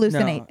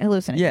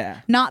 Hallucinate.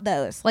 Yeah. Not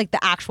those. Like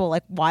the actual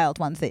wild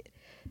ones that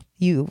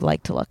you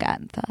like to look at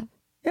and stuff.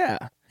 Yeah.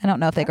 I don't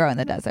know if they grow in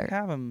the desert.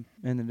 Have them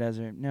in the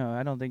desert. No,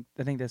 I don't think.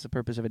 I think that's the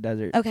purpose of a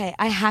desert. Okay,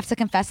 I have to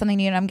confess something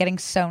to you, and I'm getting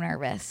so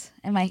nervous,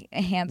 and my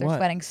hands are What?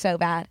 sweating so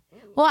bad.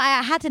 Well,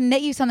 I had to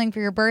knit you something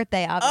for your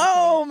birthday, obviously.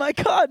 Oh my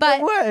God! but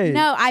No way.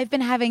 no, I've been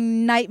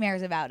having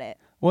nightmares about it.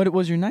 What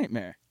was your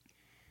nightmare?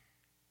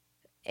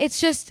 It's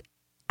just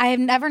I have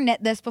never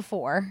knit this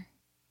before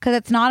because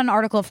it's not an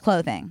article of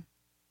clothing.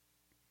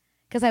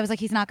 Because I was like,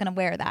 he's not going to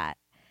wear that,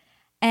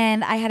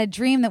 and I had a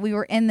dream that we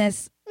were in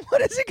this. What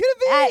is it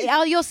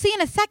gonna be? You'll see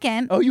in a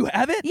second. Oh, you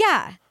have it?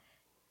 Yeah.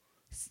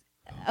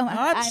 Oh,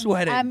 I'm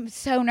sweating. I'm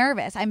so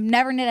nervous. I've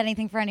never knit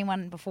anything for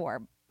anyone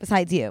before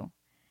besides you.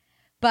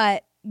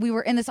 But we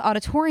were in this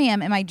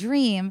auditorium in my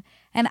dream,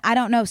 and I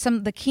don't know,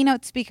 the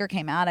keynote speaker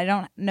came out. I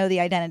don't know the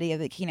identity of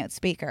the keynote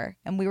speaker.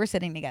 And we were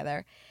sitting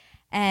together,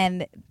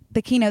 and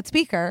the keynote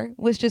speaker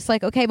was just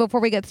like, okay, before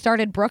we get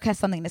started, Brooke has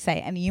something to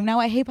say. And you know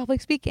I hate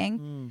public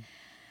speaking.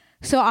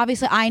 So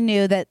obviously I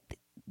knew that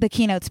the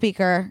keynote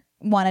speaker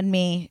wanted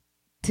me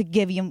to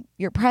give you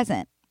your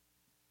present.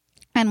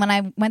 And when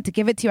I went to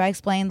give it to you, I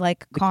explained The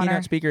Connor.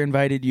 keynote speaker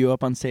invited you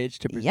up on stage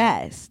to present.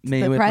 Yes.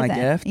 Me the with my present.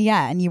 gift?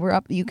 Yeah, and you were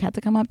up. You had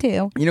to come up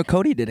too. You know,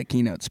 Cody did a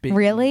keynote speaking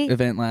Really?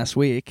 event last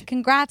week.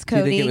 Congrats, Do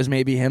you Cody. think it was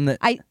maybe him that?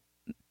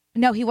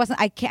 No, he wasn't.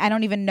 I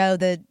don't even know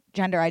the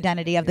gender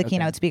identity of the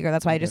keynote speaker.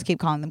 That's why I just keep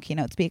calling them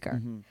keynote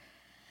speaker.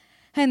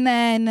 And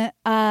then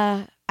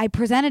I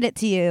presented it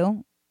to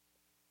you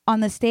on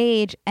the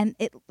stage, and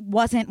it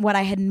wasn't what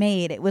I had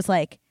made. It was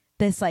like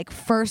this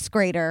first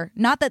grader.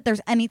 Not that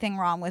there's anything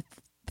wrong with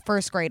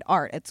first grade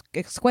art. It's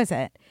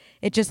exquisite.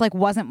 It just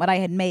wasn't what I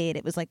had made.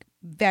 It was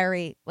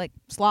very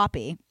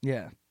sloppy.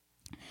 Yeah.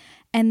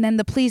 And then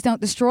the Please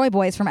Don't Destroy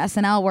boys from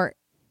SNL were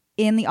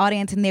in the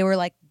audience, and they were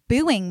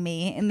booing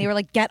me, and they were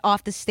like, "Get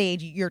off the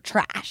stage, you're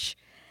trash."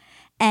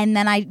 And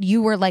then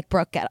you were like,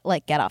 "Brooke, get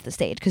off the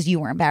stage," because you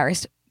were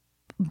embarrassed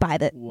by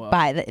the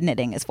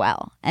knitting as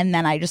well. And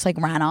then I just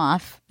ran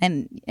off,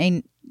 and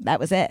that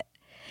was it.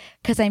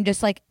 Because I'm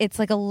just it's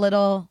a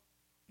little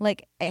I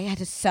had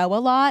to sew a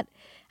lot.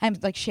 I'm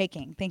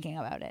shaking thinking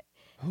about it.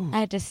 Ooh. I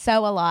had to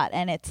sew a lot,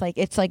 and it's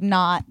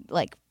not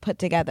put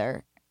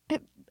together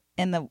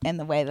in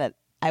the way that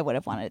I would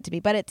have wanted it to be.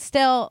 But it's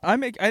still I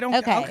don't.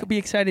 Okay. I'll be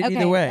excited Okay.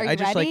 either way. Are you I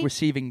just ready? like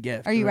receiving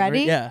gifts. Are you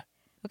ready? Yeah.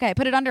 okay.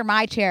 Put it under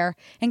my chair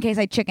in case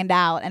I chickened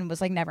out and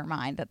was never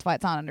mind. That's why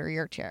it's not under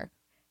your chair.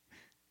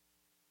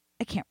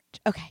 I can't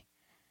reach. Okay.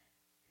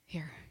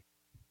 Here.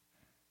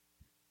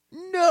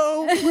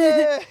 No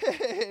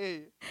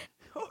way.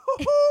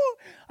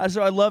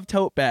 So I love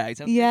tote bags.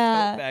 I'm a big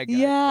Yeah, tote bag guy.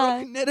 yeah.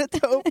 Brooke knit a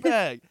tote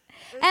bag.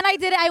 And I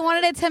did it. I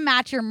wanted it to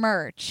match your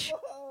merch.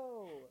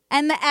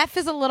 And the F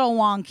is a little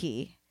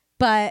wonky,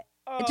 but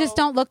just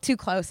don't look too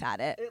close at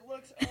it. It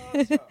looks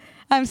awesome.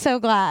 I'm so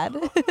glad.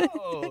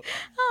 Oh,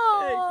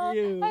 Oh, thank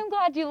you. I'm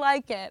glad you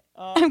like it.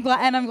 I'm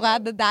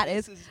glad that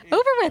is This is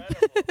over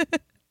with.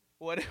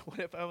 What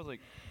if I was like,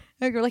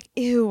 You're like,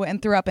 ew,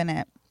 and threw up in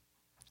it.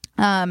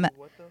 what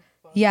the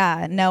fuck?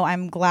 Yeah, no,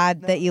 I'm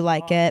glad that you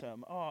like it.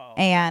 Awesome. Oh.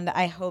 And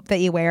I hope that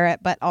you wear it,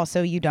 but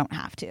also you don't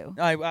have to.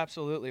 I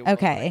absolutely will.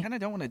 Okay. I kind of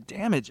don't want to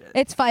damage it.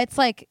 It's fine. It's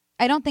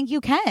I don't think you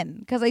can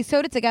because I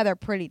sewed it together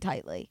pretty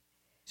tightly.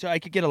 So I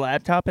could get a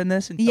laptop in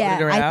this and tote Yeah,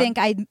 it around? I think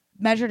I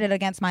measured it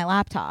against my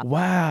laptop.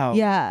 Wow.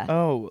 Yeah.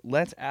 Oh,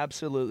 let's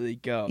absolutely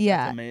go. Yeah.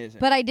 That's amazing.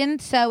 But I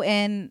didn't sew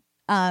in.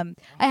 I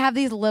have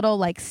these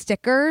little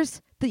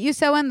stickers that you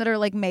sew in that are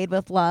made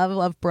with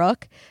love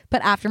Brooke.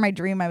 But after my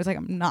dream, I was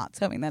I'm not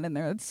sewing that in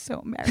there. It's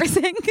so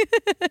embarrassing.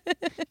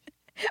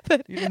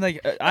 But you mean,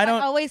 I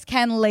don't. always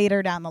can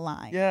later down the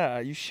line. Yeah,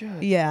 you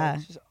should. Yeah. Oh,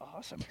 this is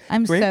awesome.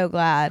 I'm Great- so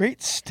glad.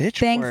 Great stitch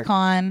Thanks, work.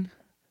 Con.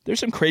 There's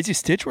some crazy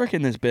stitch work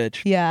in this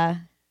bitch. Yeah.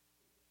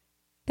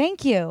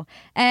 Thank you.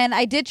 And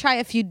I did try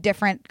a few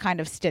different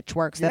kind of stitch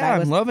works that Yeah, I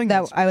was I'm loving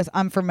this. I was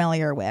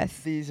unfamiliar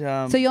with. These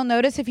So you'll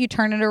notice if you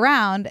turn it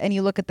around and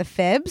you look at the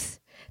fibs,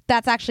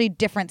 that's actually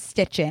different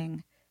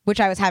stitching, which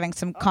I was having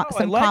some I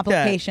some like that.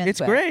 complications It's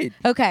with. great.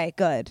 Okay,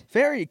 good.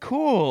 Very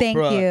cool. Thank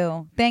Brooke.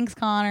 you. Thanks,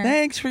 Connor.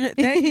 Thank you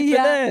for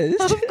Yeah,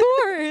 this. Of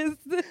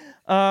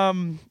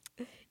course.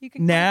 You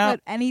can Now-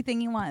 put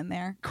anything you want in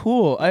there.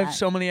 Cool. I Yeah. have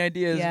so many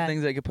ideas Yeah. of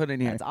things I could put in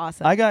here. That's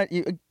awesome. I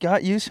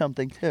got you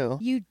something too.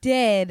 You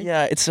did.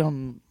 Yeah, it's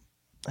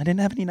I didn't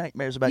have any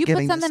nightmares about You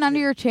getting put something this under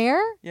to- your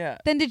chair? Yeah.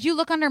 Then did you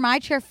look under my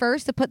chair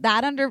first to put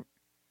that under?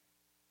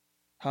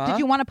 Huh? Did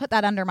you want to put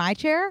that under my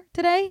chair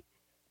today?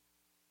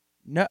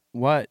 No.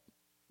 What?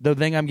 The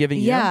thing I'm giving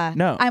Yeah. you?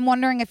 No. I'm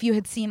wondering if you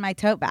had seen my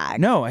tote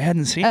bag. No, I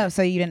hadn't seen Oh, it.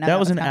 so you didn't know That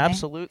was an coming?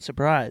 absolute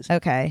surprise.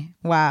 Okay.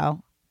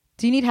 Wow.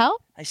 Do you need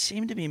help? I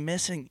seem to be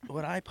missing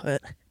what I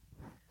put.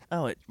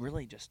 Oh, it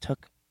really just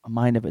took a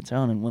mind of its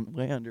own and went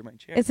way under my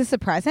chair. Is this a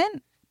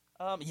present?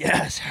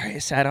 Yeah, sorry, I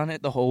sat on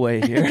it the whole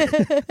way here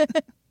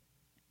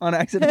on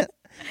accident.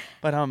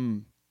 But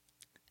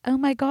Oh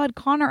my God,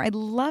 Connor, I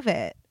love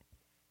it.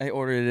 I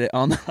ordered it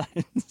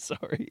online.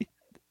 Sorry.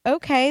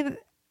 Okay.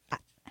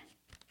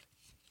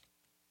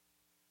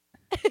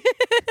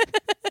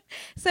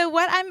 So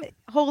what I'm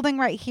holding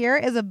right here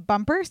is a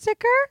bumper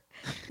sticker,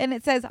 and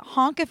it says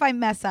 "honk if I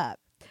mess up."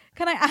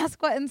 Can I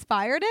ask what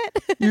inspired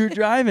it? You're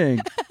driving.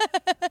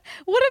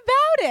 What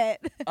about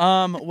it?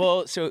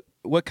 Well, so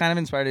what kind of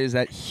inspired it is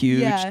that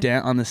huge Yeah.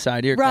 dent on the side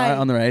of your Right. car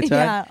on the right side?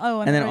 Yeah. Oh,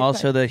 on and the then right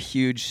also side. the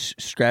huge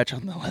scratch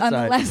on the left On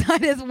side. the left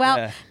side as well.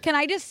 Yeah. Can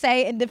I just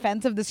say, in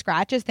defense of the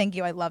scratches, thank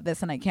you. I love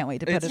this, and I can't wait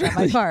to put It's it on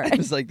my really- car. It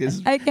was like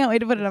this. I can't wait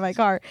to put it on my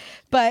car.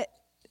 But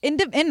in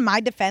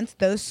my defense,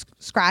 those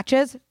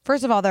scratches,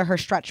 first of all, they're her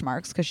stretch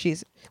marks because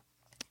she's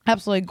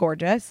absolutely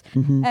gorgeous.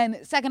 Mm-hmm. And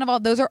second of all,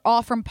 those are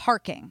all from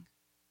parking.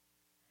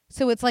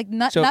 So it's like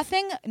So-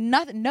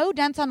 no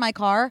dents on my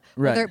car,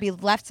 whether Right. it be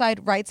left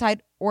side, right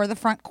side, or the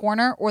front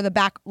corner, or the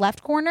back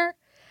left corner,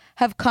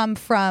 have come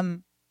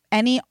from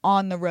any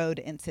on the road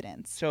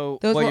incidents. So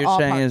Those what were you're all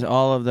saying parked. is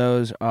all of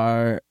those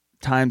are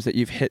times that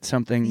you've hit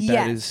something that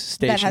Yes, is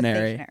stationary. That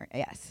has stationary.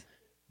 Yes.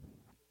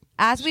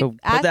 As we So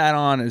put that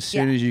on as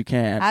soon as you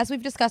can. as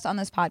we've discussed on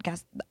this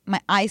podcast, my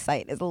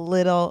eyesight is a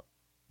little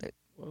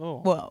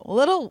Whoa. a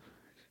little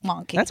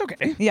wonky. That's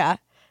okay. Yeah.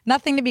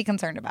 Nothing to be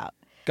concerned about.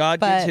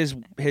 God But- gives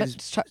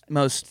his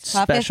most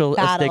toughest special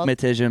battles.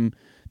 astigmatism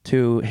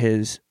to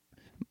his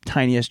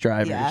tiniest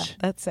drivers. Yeah,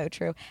 that's so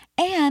true.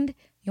 And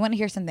you want to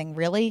hear something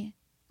really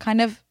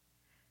kind of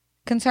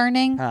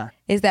concerning? Huh.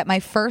 Is that my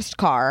first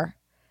car,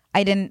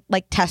 I didn't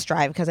like test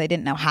drive because I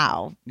didn't know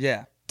how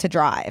Yeah. to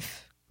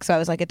drive. So I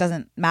was like, it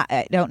doesn't matter.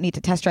 I don't need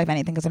to test drive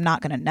anything because I'm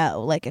not going to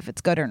know like if it's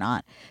good or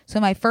not. So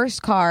my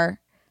first car,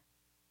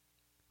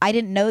 I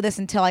didn't know this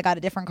until I got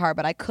a different car,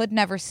 but I could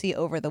never see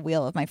over the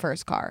wheel of my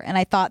first car. And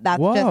I thought that's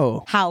Whoa.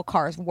 just how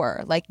cars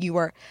were. Like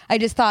I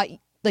just thought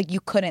like you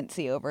couldn't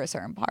see over a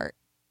certain part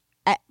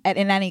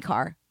in any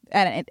car,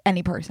 at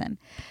any person.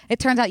 It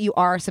turns out you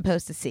are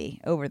supposed to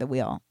see over the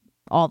wheel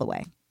all the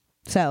way.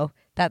 So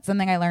that's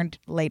something I learned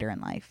later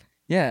in life.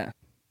 Yeah.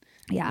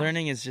 Yeah.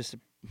 Learning is just a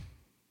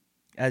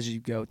as you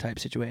go type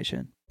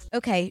situation.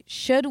 Okay,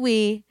 should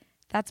we?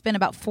 That's been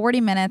about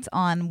 40 minutes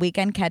on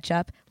Weekend Catch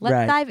Up. Let's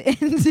Right.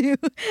 dive into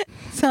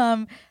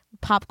some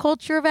pop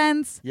culture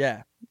events,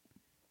 Yeah.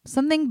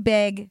 something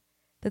big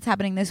that's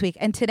happening this week.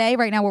 And today,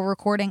 right now, we're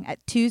recording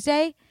at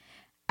Tuesday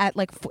at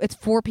it's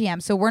 4 p.m.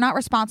 So we're not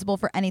responsible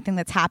for anything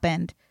that's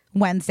happened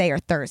Wednesday or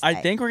Thursday. I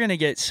think we're gonna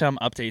get some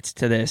updates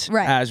to this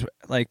Right. as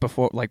like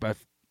before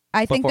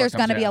I think before it there's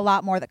going to comes be a out.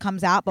 lot more that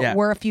comes out, but Yeah.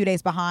 we're a few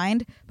days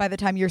behind by the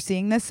time you're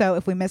seeing this. So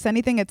if we miss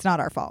anything, it's not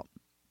our fault.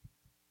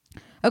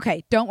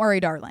 Okay, don't worry,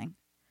 darling.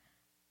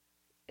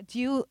 Do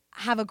you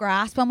have a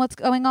grasp on what's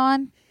going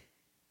on?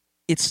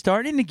 it's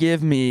starting to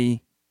give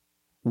me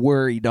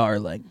worry,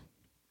 darling.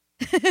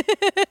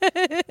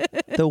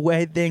 The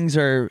way things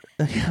are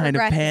kind of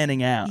Progressing.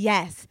 panning out.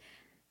 Yes.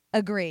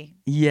 Agree.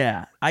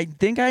 Yeah, I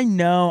think I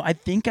know. I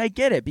think I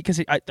get it because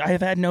I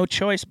have had no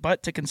choice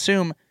but to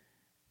consume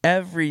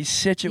every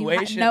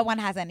situation. No one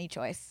has any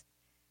choice.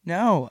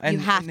 No, and You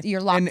have to-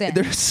 you're locked and in.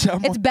 There's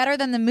someone. It's better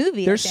than the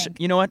movie. I There's, think.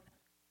 you know what?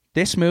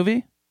 This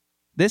movie,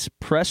 this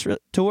press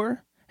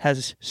tour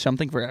has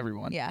something for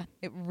everyone. Yeah,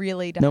 it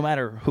really does. No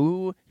matter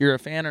who you're a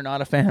fan or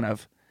not a fan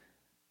of,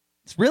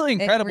 it's really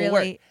incredible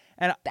work.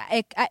 And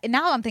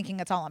Now I'm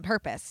thinking it's all on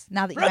purpose.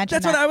 Now that you Right, mentioned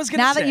that's that. what I was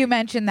gonna Now say. that you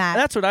mentioned that.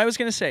 that's what I was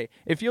gonna say.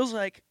 It feels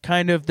like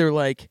kind of they're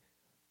like,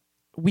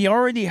 we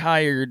already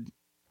hired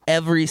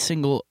every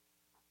single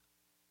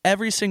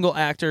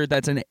actor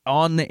that's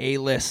on the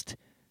A-list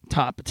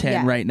top 10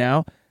 Yeah. right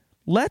now.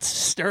 Let's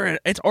stir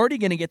it. It's already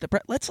gonna get the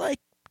press. Let's like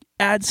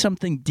add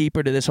something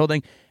deeper to this whole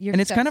thing. You're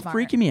And it's so kind of smart.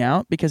 freaking me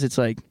out because it's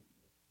like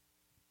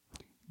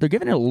they're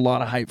giving it a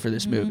lot of hype for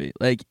this Mm-hmm. movie.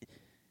 Like,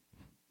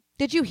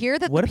 Did you hear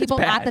that What the if it's people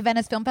at bad? the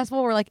Venice Film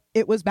Festival were like,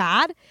 it was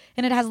bad?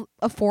 And it has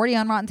a 40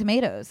 on Rotten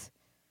Tomatoes.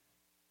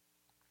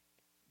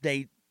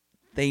 they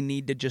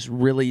need to just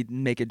really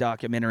make a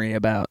documentary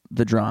about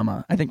the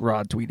drama. I think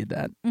Rod tweeted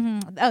that.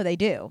 Mm-hmm. Oh, they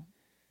do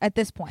at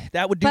this point.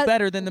 That would do But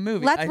better than the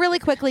movie. Let's really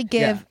quickly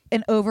give Yeah.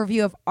 an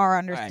overview of our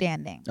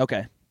understanding.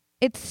 Okay.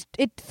 It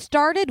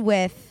started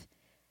with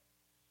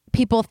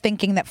people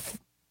thinking that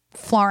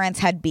Florence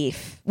had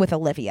beef with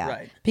Olivia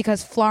Right.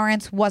 because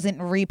Florence wasn't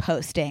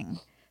reposting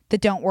the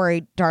 "Don't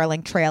Worry,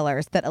 Darling"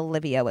 trailers that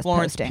Olivia was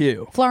Florence posting.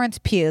 Pugh. Florence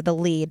Pugh, the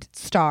lead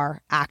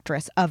star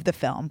actress of the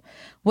film,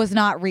 was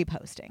not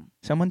reposting.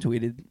 Someone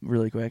tweeted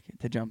really quick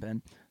to jump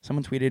in.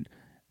 Someone tweeted,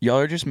 "Y'all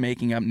are just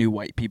making up new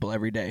white people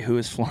every day. Who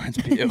is Florence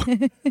Pugh?"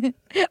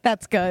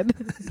 That's good.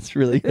 It's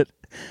really good.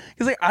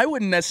 Because like I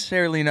wouldn't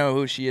necessarily know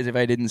who she is if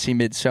I didn't see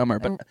Midsommar,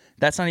 but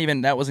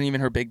that wasn't even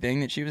her big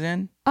thing that she was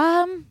in.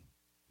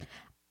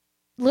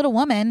 Little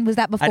Woman, was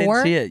that before? I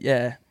didn't see it.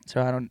 Yeah,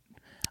 so I don't.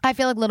 I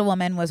feel like Little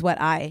Woman was what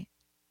I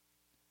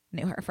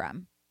knew her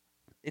from.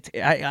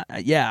 I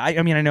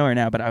mean, I know her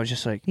now, but I was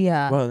just like,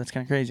 Yeah. whoa, that's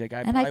kind of crazy. Like,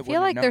 And I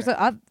feel like there's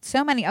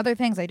so many other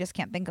things. I just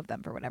can't think of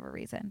them for whatever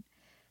reason.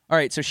 All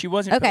right, so she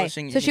wasn't Okay,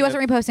 posting. so she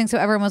wasn't reposting, so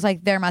everyone was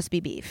like, there must be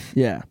beef.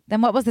 Yeah.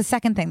 Then what was the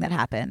second thing that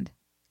happened?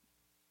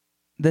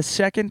 The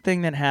second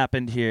thing that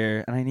happened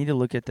here, and I need to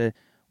look at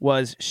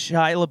was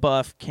Shia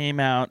LaBeouf came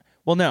out.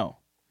 Well, no.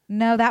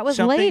 No, that was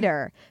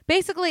later.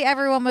 Basically,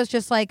 everyone was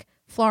just like,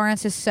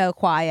 Florence is so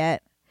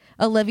quiet.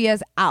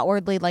 Olivia's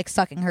outwardly like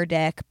sucking her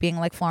dick, being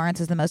like, Florence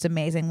is the most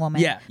amazing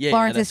woman. Yeah,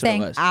 Florence that's is what it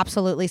staying was.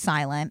 absolutely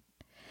silent.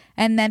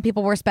 And then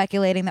people were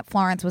speculating that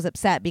Florence was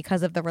upset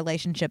because of the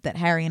relationship that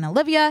Harry and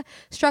Olivia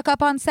struck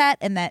up on set,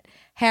 and that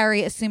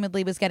Harry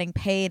assumedly was getting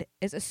paid.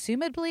 Is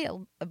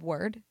assumedly a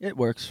word? It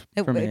works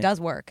It for me.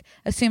 does work.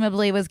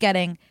 Assumedly was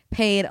getting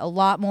paid a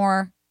lot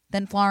more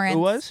than Florence. Who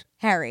was?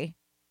 Harry,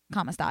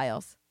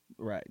 Styles.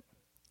 Right.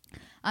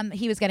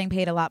 He was getting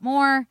paid a lot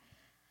more.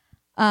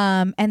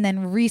 And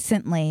then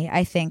recently,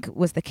 I think,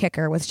 was the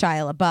kicker with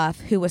Shia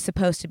LaBeouf, who was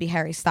supposed to be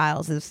Harry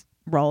Styles'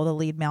 role, the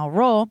lead male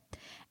role.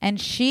 And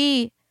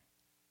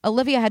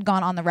Olivia had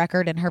gone on the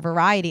record in her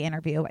Variety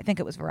interview, I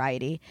think it was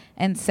Variety,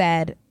 and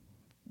said,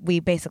 we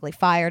basically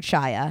fired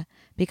Shia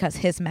because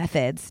his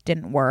methods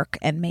didn't work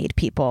and made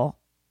people,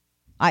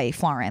 i.e.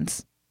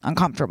 Florence,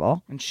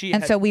 uncomfortable. And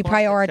so we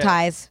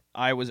prioritize.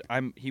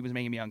 He was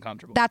making me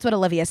uncomfortable. That's what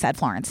Olivia said,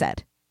 Florence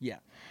said. Yeah.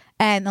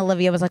 And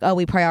Olivia was like, oh,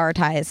 we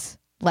prioritize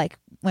like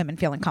women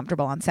feeling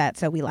comfortable on set,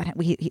 so we let him.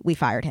 We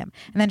fired him.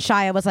 And then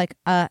Shia was like,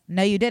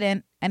 no, you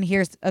didn't. And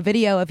here's a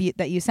video of you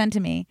that you sent to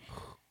me.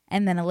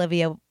 And then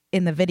Olivia,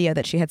 in the video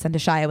that she had sent to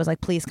Shia, was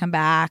like, please come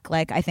back.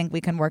 Like, I think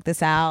we can work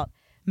this out.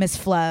 Miss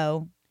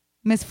Flo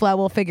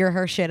will figure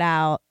her shit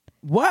out.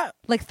 What?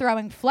 Like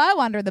throwing Flo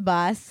under the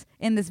bus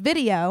in this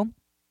video.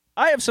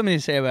 I have something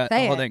to say about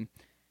the whole it. thing.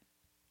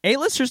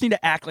 A-listers need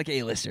to act like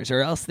A-listers, or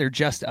else they're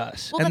just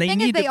us. Well, and the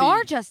thing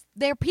is,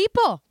 they're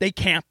people. They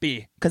can't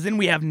be, because then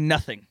we have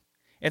nothing.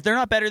 If they're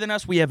not better than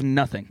us, we have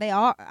nothing. They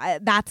are.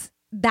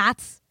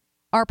 That's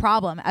our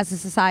problem as a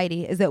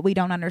society, is that we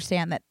don't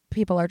understand that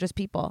people are just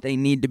people. They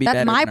need to be better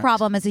That's my than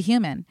problem as a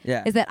human.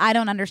 Yeah. Is that I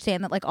don't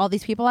understand that like all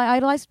these people I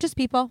idolize, just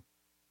people.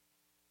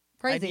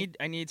 Crazy.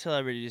 I need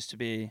celebrities to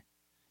be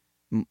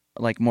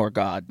like more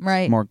God.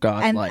 Right. More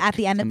God-like. And at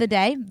the end of the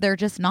day, they're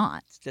just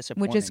not. It's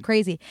disappointing. Which is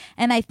crazy.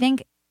 And I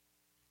think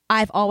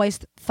I've always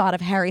thought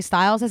of Harry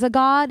Styles as a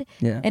god.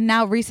 Yeah. And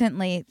now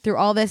recently, through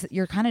all this,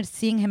 you're kind of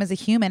seeing him as a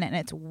human, and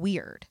it's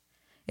weird.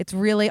 It's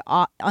really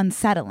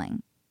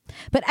unsettling.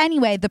 But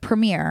anyway, the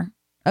premiere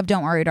of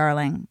Don't Worry,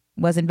 Darling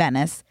was in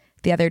Venice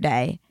the other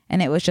day,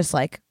 and it was just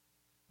like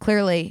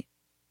clearly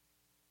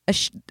a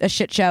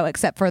shit show,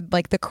 except for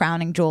like the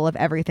crowning jewel of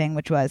everything,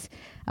 which was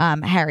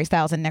Harry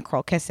Styles and Nick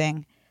Kroll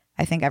kissing.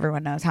 I think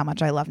everyone knows how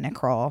much I love Nick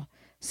Kroll.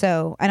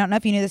 So I don't know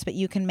if you knew this, but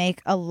you can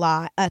make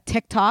a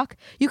TikTok.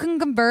 You can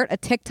convert a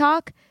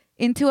TikTok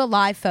into a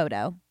live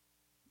photo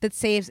that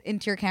saves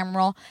into your camera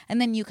roll,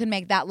 and then you can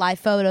make that live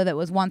photo that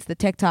was once the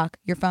TikTok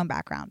your phone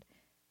background.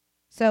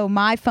 So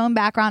my phone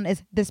background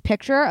is this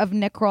picture of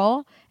Nick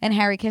Kroll and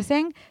Harry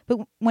kissing, but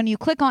when you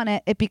click on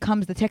it, it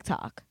becomes the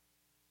TikTok.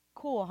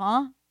 Cool,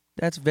 huh?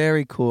 That's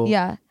very cool.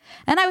 Yeah.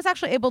 And I was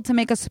actually able to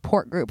make a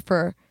support group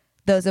for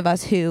those of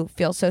us who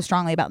feel so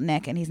strongly about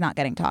Nick and he's not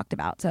getting talked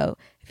about. So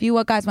if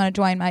you guys want to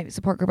join my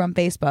support group on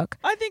Facebook,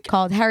 I think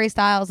called Harry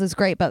Styles is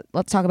great, but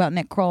let's talk about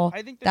Nick Kroll.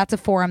 I think that's a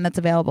forum that's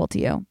available to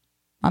you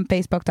on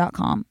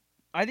Facebook.com.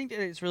 I think that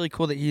it's really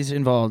cool that he's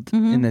involved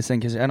in this thing,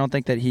 because I don't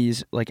think that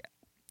he's like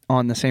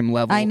on the same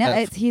level. I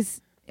know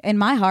he's in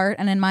my heart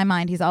and in my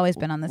mind. He's always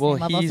been on the same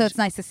level, so it's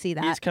nice to see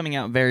that he's coming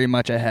out very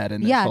much ahead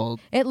in this whole.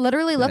 It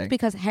literally looked thing.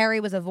 because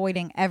Harry was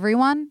avoiding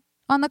everyone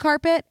on the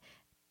carpet,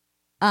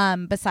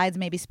 besides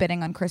maybe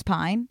spitting on Chris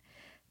Pine,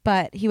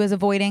 but he was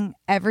avoiding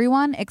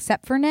everyone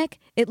except for Nick.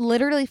 It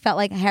literally felt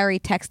like Harry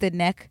texted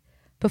Nick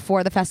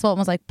before the festival and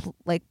was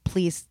like,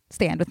 please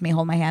stand with me,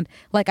 hold my hand.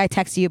 Like I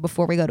text you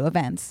before we go to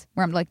events,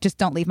 where I'm like, just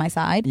don't leave my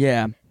side.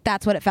 Yeah.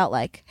 That's what it felt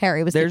like.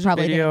 Harry was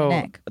probably doing to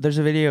Nick. There's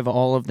a video of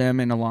all of them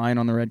in a line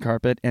on the red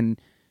carpet,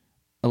 and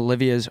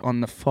Olivia's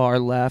on the far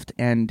left,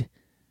 and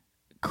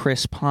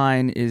Chris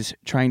Pine is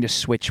trying to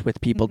switch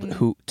with people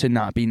who to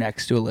not be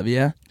next to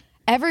Olivia.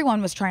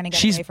 Everyone was trying to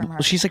get away from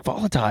her. She's like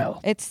volatile.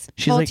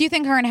 Do you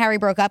think her and Harry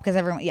broke up because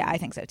everyone? Yeah, I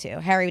think so too.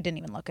 Harry didn't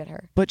even look at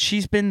her. But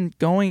she's been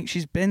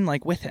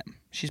like with him.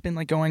 She's been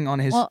like going on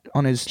his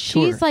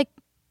tour. She's like,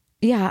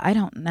 yeah, I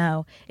don't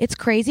know. It's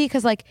crazy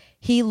because like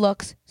he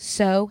looks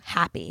so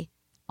happy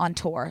on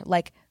tour,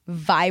 like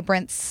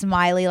vibrant,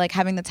 smiley, like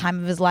having the time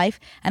of his life.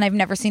 And I've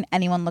never seen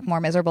anyone look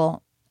more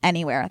miserable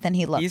anywhere than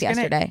he looked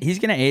yesterday. He's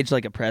gonna age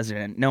like a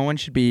president. No one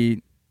should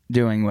be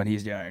doing what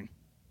he's doing.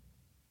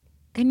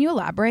 Can you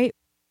elaborate?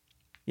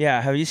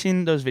 Yeah, have you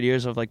seen those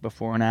videos of like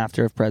before and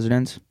after of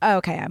presidents? Oh,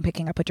 okay, I'm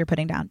picking up what you're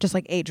putting down. Just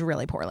like age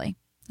really poorly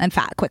and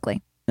fat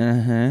quickly.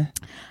 Uh-huh.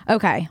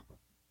 Okay.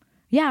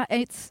 Yeah,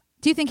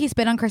 do you think he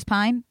spit on Chris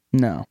Pine?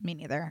 No. Me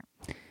neither.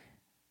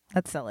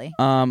 That's silly.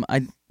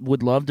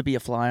 would love to be a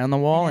fly on the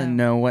wall and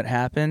know what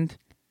happened.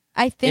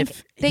 I think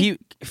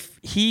if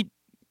he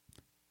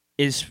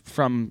is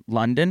from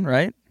London,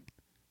 right?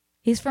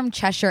 He's from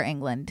Cheshire,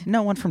 England.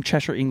 No one from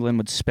Cheshire, England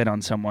would spit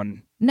on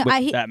someone. No,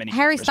 with that many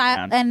Harry cameras Styles,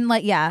 around. and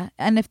like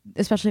and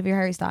especially if you're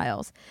Harry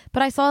Styles.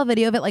 But I saw a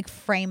video of it like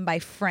frame by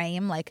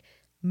frame, like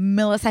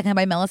millisecond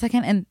by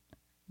millisecond, and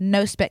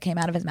no spit came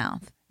out of his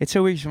mouth. It's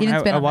so weird. He didn't When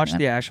spit I on watched anyone.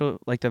 the actual,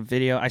 like the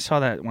video, I saw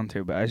that one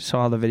too, but I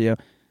saw the video,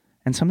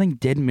 and something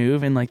did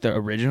move in like the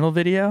original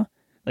video,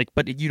 like,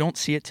 but you don't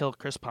see it till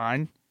Chris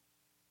Pine.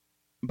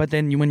 But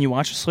then when you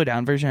watch the slow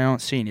down version, I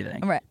don't see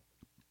anything. Right.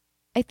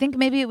 I think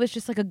maybe it was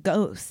just like a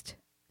ghost.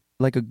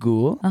 Like a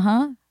ghoul.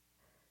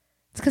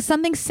 It's because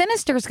something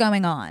sinister is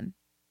going on.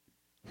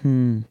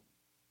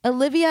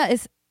 Olivia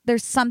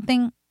there's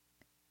something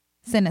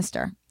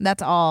sinister.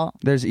 That's all.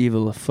 There's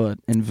evil afoot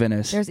in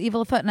Venice. There's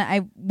evil afoot, and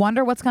I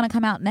wonder what's going to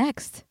come out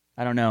next.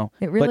 I don't know.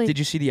 It really- But did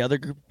you see the other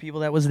group of people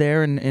that was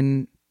there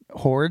in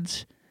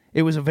hordes?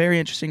 It was a very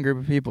interesting group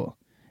of people.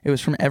 It was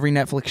from every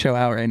Netflix show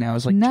out right now. It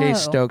was like No.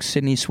 Chase Stokes,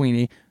 Sydney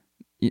Sweeney.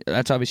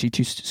 That's obviously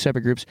two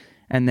separate groups.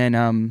 And then,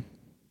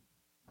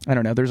 I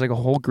don't know. There's like a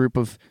whole group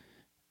of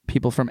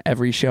people from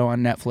every show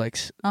on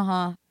Netflix,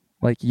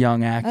 like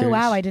young actors. Oh,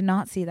 wow. I did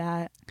not see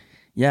that.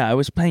 Yeah, I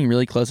was paying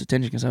really close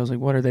attention because I was like,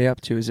 what are they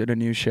up to? Is it a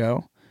new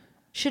show?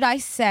 Should I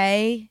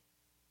say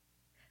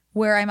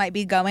where I might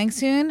be going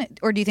soon?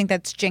 Or do you think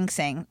that's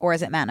jinxing? Or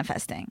is it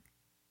manifesting?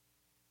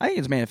 I think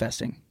it's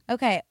manifesting.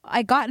 Okay.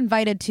 I got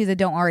invited to the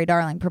Don't Worry,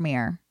 Darling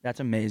premiere That's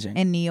amazing.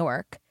 in New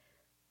York.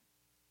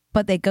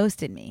 But they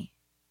ghosted me.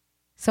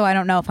 So I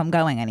don't know if I'm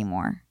going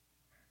anymore.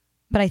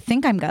 But I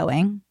think I'm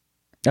going.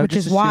 I would which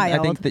just is assume- wild.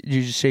 I think that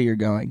you just say you're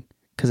going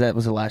because that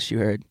was the last you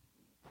heard.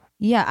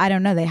 Yeah, I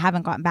don't know. They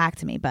haven't gotten back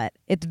to me, but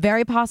it's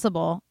very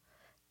possible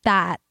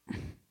that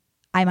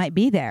I might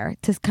be there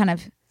to kind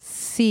of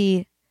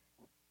see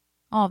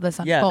all of this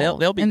unfold. Yeah,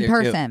 they'll be in there, too.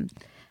 person.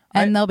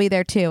 And they'll be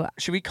there too.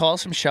 Should we call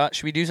some shots?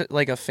 Should we do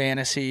like a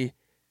fantasy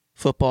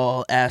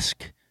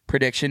football-esque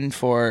prediction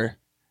for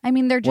I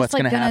mean, they're just what's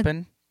like going to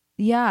happen?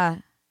 Yeah.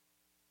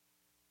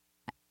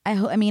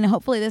 I mean,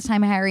 hopefully this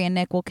time Harry and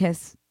Nick will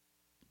kiss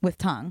with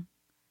tongue,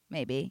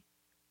 maybe.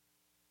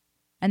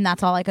 And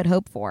that's all I could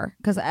hope for,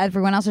 because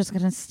everyone else is just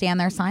going to stand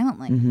there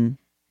silently. Mm-hmm.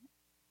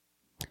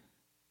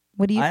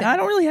 What do you think? I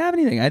don't really have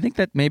anything. I think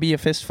that maybe a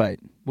fist fight,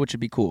 which would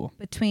be cool.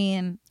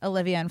 Between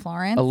Olivia and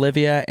Florence?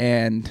 Olivia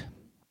and...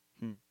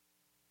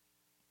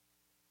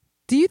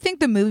 Do you think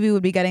the movie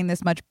would be getting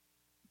this much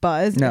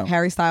buzz No. if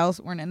Harry Styles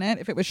weren't in it,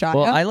 if it was shot?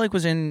 Well, yet? I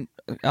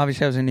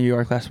obviously I was in New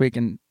York last week,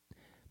 and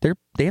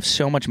they have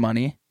so much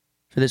money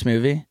for this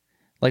movie.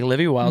 Like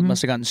Olivia Wilde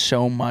must have gotten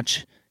so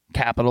much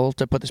capital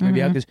to put this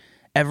movie out, because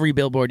every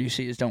billboard you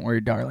see is "Don't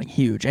Worry, Darling,"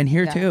 huge, and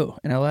here too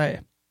in LA.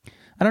 I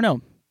don't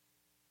know.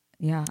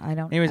 Yeah, I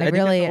don't. Anyways, I think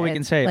really, that's all we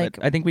can it's say. like-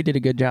 but I think we did a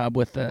good job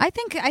with the. I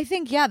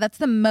think, yeah, that's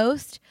the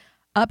most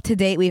up to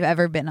date we've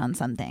ever been on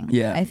something.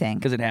 Yeah, I think.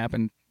 because it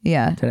happened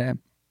Yeah, today.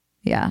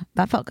 yeah,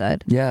 that felt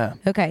good. Yeah.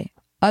 Okay,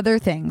 other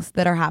things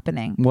that are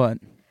happening. What?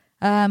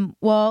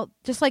 Well,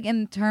 just like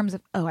in terms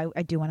of,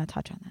 I do want to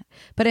touch on that,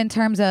 but in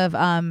terms of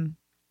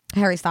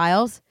Harry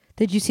Styles,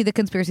 did you see the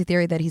conspiracy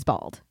theory that he's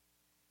bald?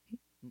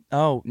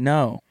 Oh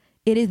no.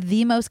 It is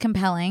the most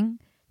compelling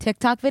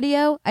TikTok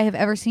video I have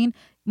ever seen,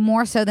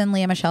 more so than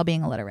Leah Michelle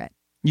being illiterate.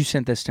 You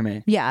sent this to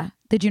me. Yeah.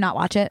 Did you not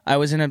watch it? I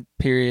was in a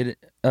period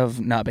of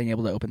not being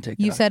able to open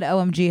TikTok. You said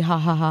OMG, ha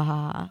ha ha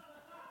ha ha.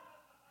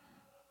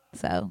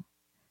 So.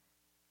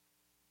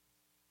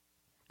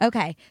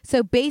 Okay.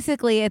 So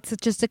basically, it's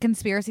just a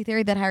conspiracy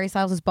theory that Harry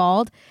Styles is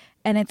bald.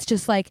 And it's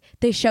just like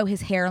they show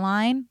his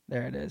hairline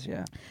There it is,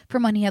 yeah.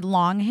 from when he had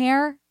long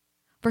hair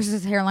versus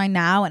his hairline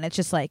now. And it's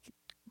just like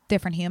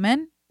different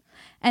human.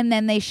 And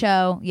then they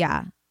show,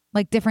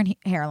 like different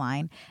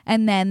hairline.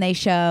 And then they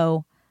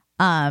show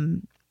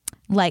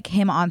like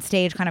him on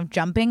stage kind of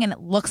jumping, and it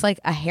looks like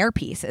a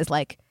hairpiece is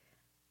like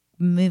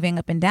moving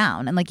up and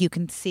down, and like you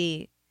can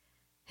see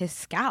his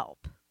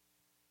scalp.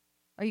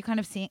 Are you kind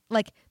of seeing,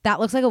 like, that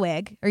looks like a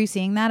wig? Are you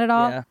seeing that at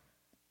all? Yeah.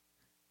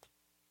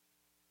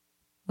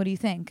 What do you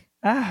think?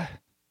 Yeah,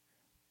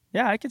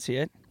 I can see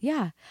it.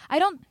 Yeah. I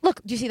don't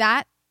look, do you see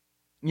that?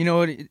 You know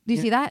what? Do you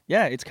see that?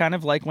 Yeah, it's kind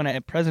of like when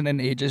a president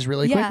ages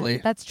really Yeah, quickly.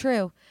 that's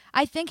true.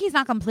 I think he's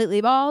not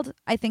completely bald.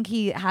 I think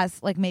he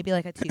has like maybe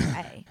like a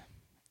toupee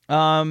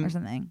or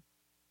something.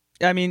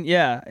 I mean,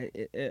 yeah.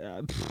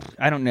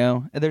 I don't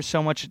know. There's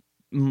so much.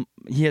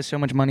 He has so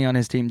much money on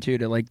his team too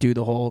to like do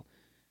the whole.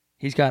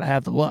 He's got to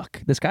have the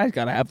look. This guy's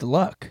got to have the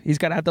look. He's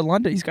got to have the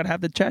London. He's got to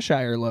have the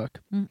Cheshire look.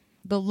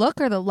 The look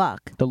or the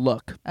luck? The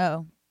look.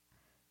 Oh,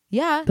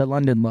 yeah. The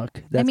London look.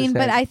 That's I mean, his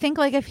but head. I think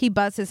like if he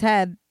busts his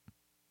head,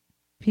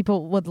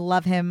 people would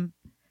love him.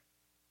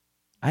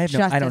 I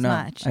just don't as know.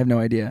 much. I have no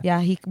idea. Yeah,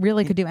 he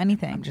really could do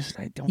anything.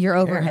 I don't. You're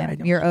over care. him. I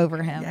don't You're care.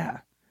 over him. Yeah.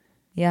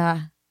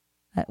 Yeah.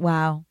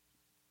 Wow.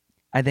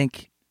 I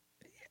think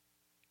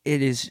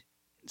it is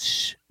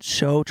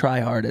so try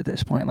hard at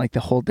this point. Like the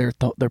whole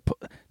the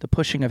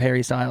pushing of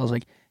Harry Styles.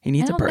 Like he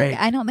needs a break.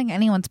 I don't think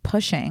anyone's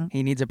pushing.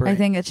 He needs a break. I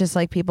think it's just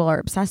like people are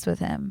obsessed with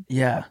him.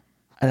 Yeah.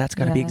 That's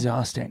got to be Yeah.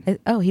 exhausting.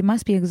 He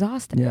must be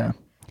exhausted. Yeah.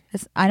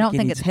 I don't he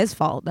think needs- it's his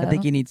fault, though. I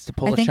think he needs to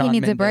pull I a think he Shawn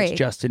needs a Mendes, break.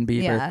 Justin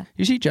Bieber. Yeah.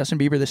 You see, Justin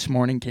Bieber this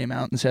morning came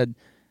out and said,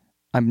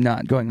 "I'm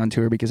not going on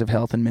tour because of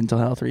health and mental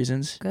health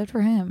reasons." Good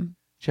for him.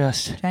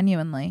 Just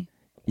Genuinely.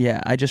 yeah,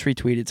 I just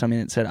retweeted something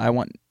that said,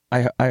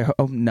 I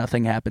hope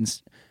nothing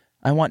happens.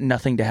 I want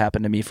nothing to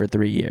happen to me for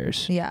 3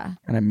 years." Yeah.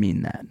 And I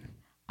mean that.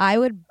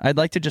 I'd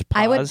like to just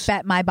pause. I would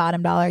bet my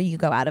bottom dollar you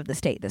go out of the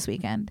state this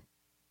weekend.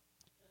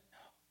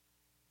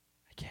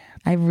 I can't.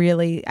 I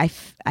really,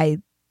 I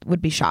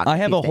would be shocked. I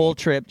if have you a whole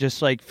stayed. trip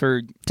just like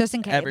for just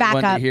in case. everyone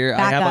Back up. to hear. I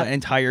back have up. an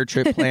entire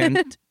trip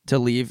planned to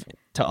leave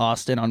to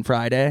Austin on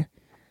Friday.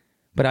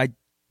 But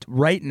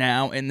right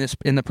now in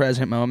the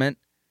present moment,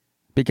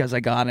 because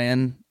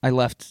I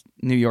left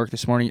New York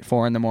this morning at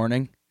 4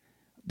 a.m.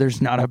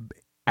 There's not an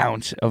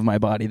ounce of my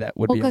body that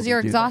would be able because to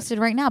you're do exhausted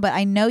right now. But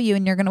I know you,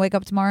 and you're going to wake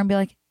up tomorrow and be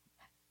like,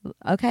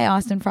 "Okay,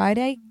 Austin,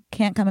 Friday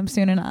can't come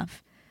soon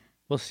enough." that.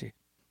 We'll see.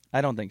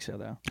 I don't think so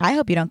though. I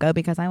hope you don't go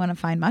because I want to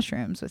find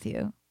mushrooms with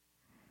you.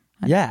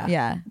 Yeah.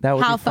 Yeah. That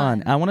would How be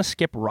fun. I want to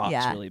skip rocks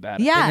Yeah. really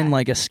bad. Yeah. I've been in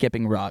like a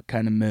skipping rock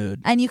kind of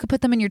mood. And you could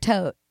put them in your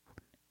tote.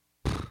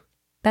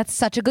 That's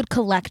such a good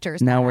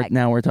collector's Now bag.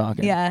 we're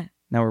talking. Yeah.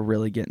 Now we're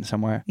really getting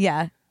somewhere.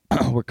 Yeah.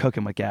 We're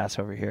cooking with gas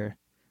over here.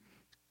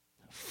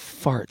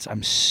 Farts.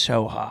 I'm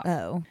so hot.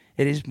 Oh.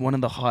 It is one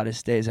of the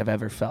hottest days I've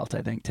ever felt,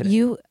 I think, today.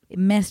 You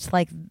missed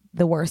like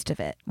the worst of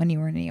it when you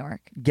were in New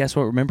York. Guess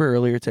what? Remember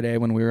earlier today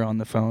when we were on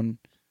the phone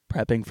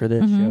prepping for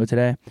this Mm-hmm. show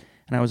today?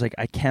 And I was like,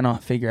 I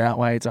cannot figure out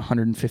why it's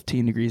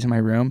 115 degrees in my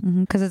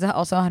room. Because it's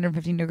also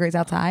 115 degrees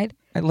outside.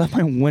 I left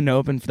my window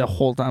open for the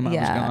whole time I was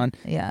gone.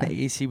 Yeah.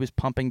 The AC was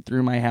pumping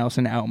through my house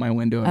and out my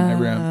window in my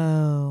room.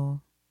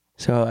 Oh.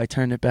 So I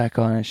turned it back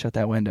on and shut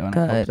that window. And I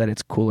hope Good. that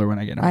it's cooler when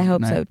I get home. I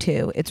hope tonight. so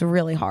too. It's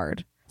really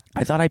hard.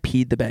 I thought I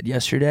peed the bed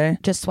yesterday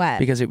Just sweat.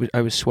 because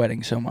I was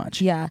sweating so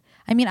much. Yeah.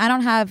 I mean,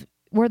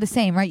 we're the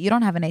same, right? You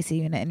don't have an AC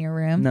unit in your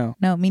room. No.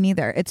 No, me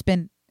neither. It's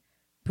been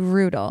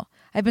brutal.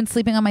 I've been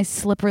sleeping on my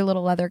slippery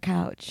little leather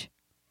couch.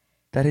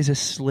 That is a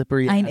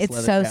slippery It's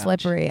leather so couch.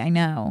 slippery. I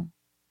know.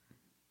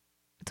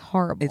 It's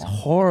horrible. It's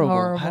horrible.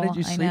 How Horrible.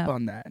 did you I sleep know.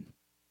 on that?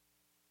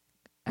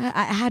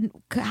 I hadn't.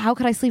 How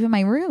could I sleep in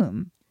my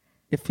room?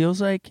 It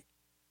feels like,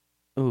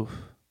 ooh,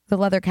 The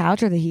leather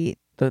couch or the heat?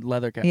 the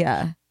leather couch.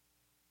 Yeah.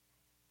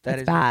 That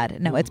It's is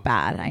bad. No, it's ooh.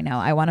 bad. I know.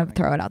 I want to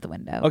throw it out the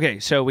window. Okay,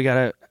 so we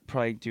gotta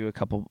probably do a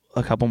couple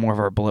more of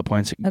our bullet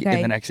points in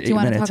Okay. the next 8 Do you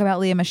want to minutes. talk about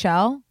Leah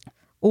Michelle?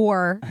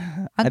 Or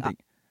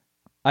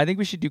I think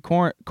we should do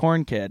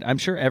Corn Kid. I'm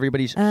sure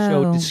everybody's Oh.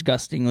 so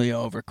disgustingly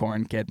over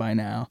Corn Kid by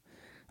now.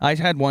 I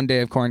had one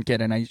day of Corn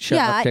Kid and I shut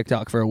Yeah, up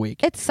TikTok for a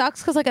week. it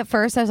sucks because like at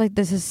first I was like,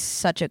 this is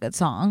such a good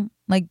song.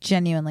 Like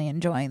genuinely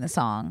enjoying the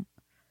song.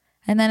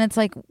 And then it's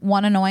like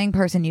one annoying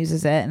person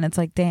uses it and it's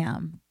like,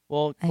 damn.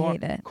 Well, I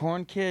hate it.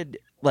 Corn Kid,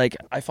 like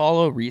I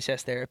follow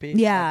Recess Therapy.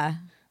 Yeah.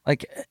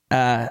 Like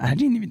I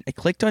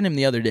clicked on him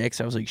the other day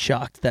because I was like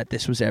shocked that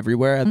this was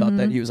everywhere. I thought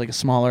that he was like a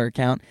smaller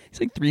account. He's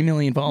like 3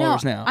 million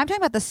followers now. I'm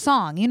talking about the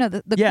song. You know,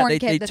 the Yeah, Corn they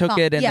Kid. the took song.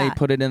 it and they Yeah.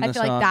 put it in I the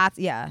feel song. like that's,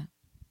 yeah.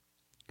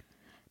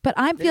 But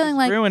I'm It feeling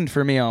was like, ruined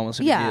for me almost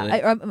immediately.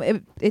 yeah,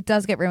 it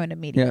does get ruined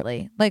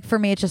immediately. Like for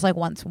me, it's just like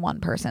once one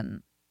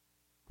person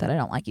that I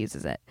don't like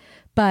uses it.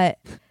 But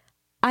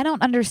I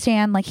don't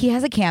understand. Like he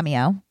has a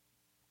Cameo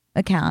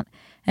account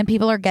and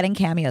people are getting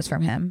cameos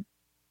from him.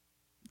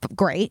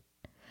 Great.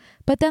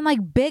 But then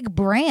like big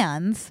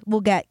brands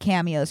will get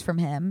cameos from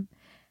him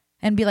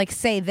and be like,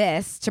 say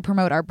this to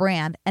promote our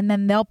brand. And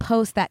then they'll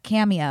post that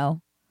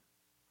cameo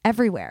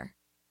everywhere.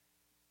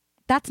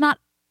 That's not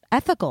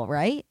ethical,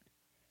 right?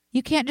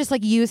 You can't just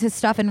like use his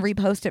stuff and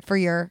repost it for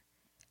your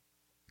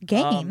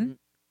gain.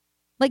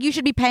 Like you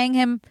should be paying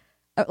him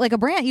like a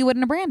brand. You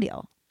wouldn't a brand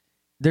deal.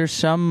 There's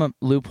some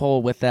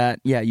loophole with that.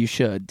 Yeah, you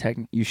should.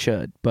 You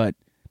should, but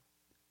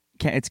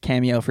it's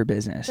Cameo for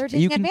business. They're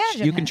taking you can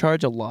advantage of you can him.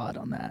 charge a lot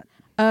on that.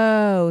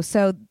 Oh,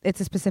 so it's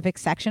a specific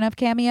section of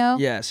Cameo?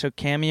 Yeah, so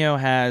Cameo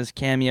has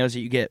cameos that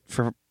you get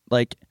for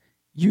like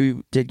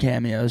you did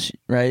cameos,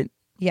 right?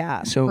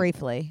 Yeah, So-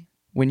 briefly.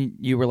 When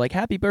you were like,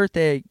 "Happy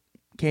birthday,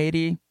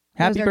 Katie! Those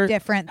Happy are birthday!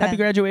 different Happy than-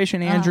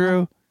 graduation,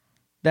 Andrew!"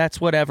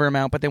 That's whatever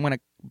amount. But then when a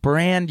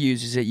brand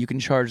uses it, you can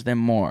charge them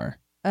more.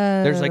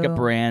 There's like a Oh.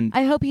 brand.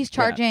 I hope he's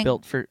charging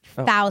built for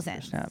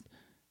thousands. Snap.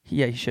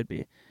 Yeah, he should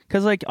be.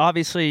 Because like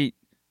obviously,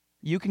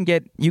 you can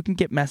get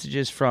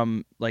messages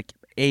from like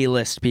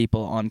A-list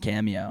people on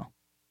Cameo,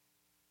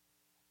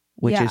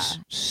 which Yeah. is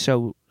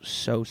so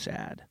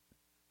sad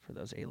for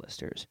those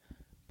A-listers.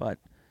 But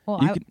Well,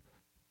 you I, can,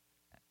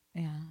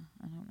 yeah,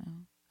 I don't know.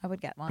 I would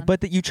get one.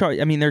 but that you charge.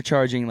 I mean, they're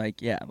charging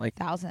like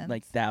thousands.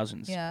 like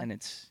thousands. Yeah. And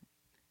it's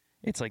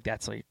like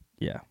that's like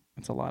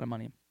it's a lot of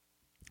money.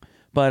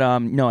 But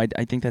no, I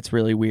think that's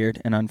really weird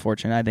and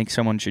unfortunate. I think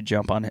someone should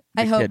jump on it.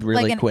 I hope kid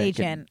really like an quick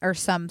agent or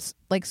some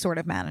like sort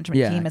of management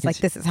Yeah, team is like,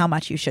 it's- this is how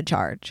much you should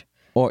charge,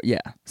 or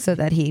so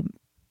that he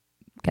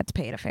gets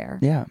paid a fair.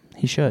 yeah,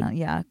 he should.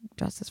 Yeah,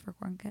 justice for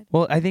Corn Kid.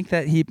 Well, I think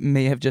that he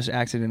may have just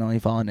accidentally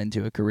fallen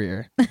into a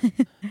career.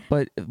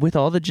 But with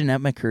all the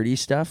Jeanette McCurdy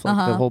stuff,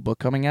 like the whole book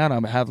coming out,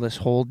 I have this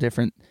whole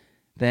different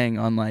thing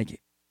on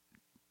like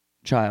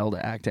child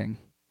acting.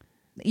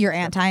 You're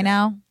anti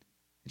now?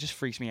 It just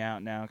freaks me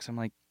out now because I'm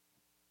like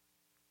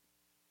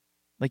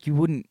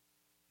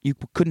you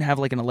couldn't have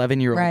like an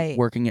 11-year-old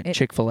working at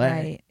Chick-fil-A.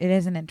 Right. It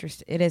is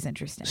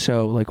interesting.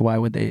 So like, why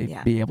would they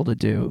be able to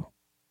do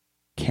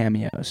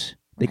cameos?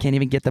 They can't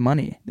even get the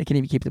money. They can't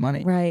even keep the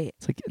money. Right.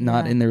 It's like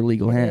not in their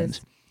legal hands.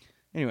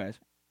 Anyways.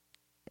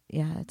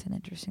 Yeah, it's an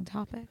interesting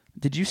topic.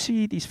 Did you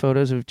see these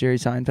photos of Jerry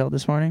Seinfeld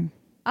this morning?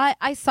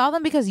 I saw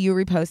them because you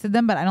reposted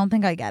them, but I don't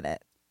think I get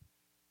it.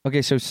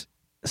 Okay, so Jerry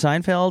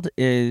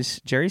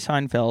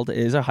Seinfeld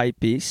is a hype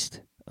beast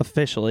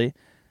officially.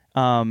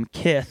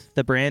 Kith,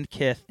 the brand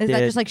Kith. Is that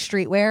just like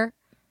streetwear?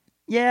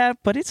 Yeah,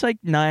 but it's like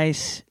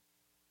nice.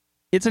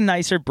 It's a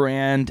nicer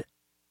brand.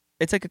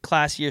 It's like a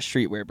classier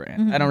streetwear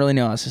brand. Mm-hmm. I don't really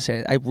know how else to say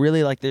it. I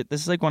really like it.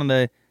 This is like one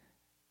of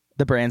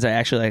the brands I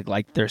actually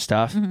like their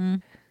stuff. Mm-hmm.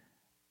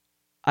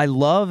 I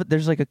love.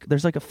 There's like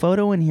a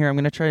photo in here. I'm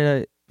gonna try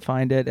to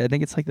find it. I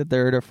think it's like the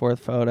third or fourth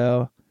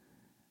photo.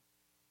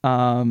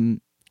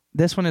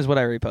 This one is what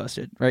I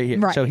reposted right here.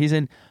 Right. So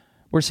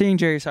we're seeing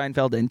Jerry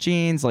Seinfeld in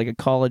jeans, like a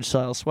college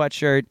style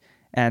sweatshirt,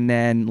 and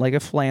then like a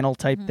flannel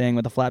type thing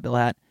with a flat bill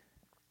hat.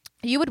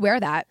 You would wear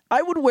that.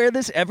 I would wear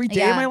this every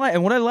day of my life.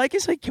 And what I like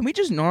is like, can we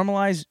just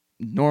normalize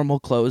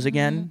normal clothes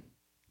again?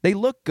 They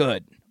look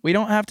good. We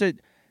don't have to.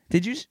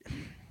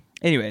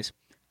 Anyways,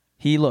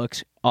 he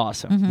looks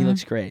awesome. He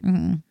looks great.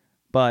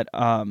 But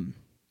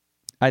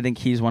I think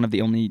he's one of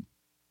the only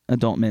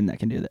adult men that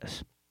can do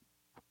this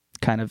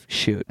kind of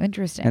shoot.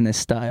 Interesting. And this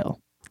style.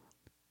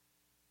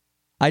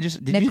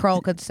 Nick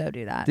Kroll could so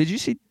do that. Did you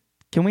see?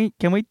 Can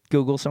we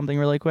Google something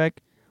really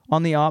quick?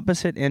 On the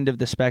opposite end of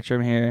the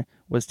spectrum here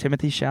was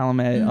Timothée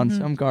Chalamet on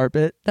some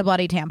carpet. The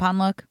bloody tampon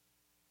look.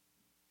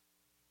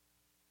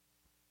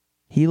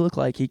 He looked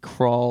like he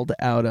crawled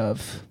out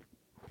of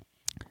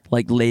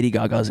like Lady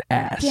Gaga's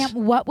ass.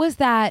 Damn, what was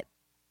that?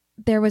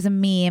 There was a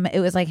meme.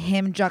 It was like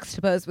him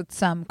juxtaposed with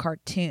some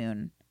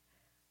cartoon.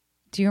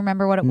 Do you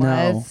remember what it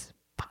was?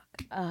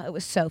 It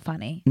was so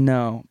funny.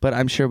 No, but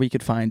I'm sure we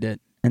could find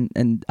it.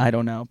 And I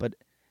don't know, but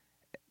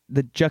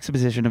the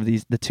juxtaposition of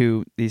these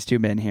two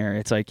men here,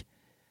 it's like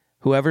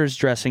whoever's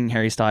dressing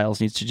Harry Styles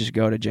needs to just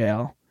go to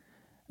jail.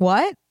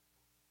 What?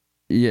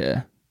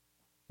 Yeah.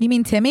 You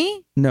mean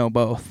Timmy? No,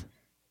 both.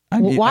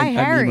 Why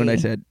Harry? I mean when I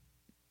said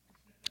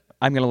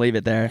I'm going to leave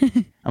it there.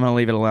 I'm going to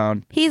leave it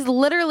alone. He's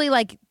literally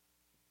like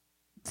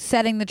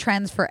setting the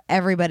trends for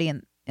everybody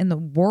in the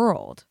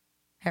world.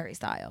 Harry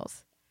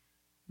Styles.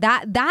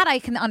 That I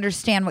can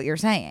understand what you're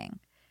saying.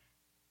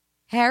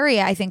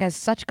 Harry, I think, has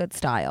such good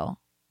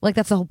style. Like,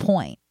 that's the whole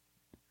point.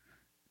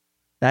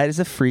 That is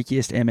the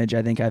freakiest image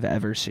I think I've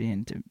ever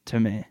seen to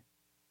me.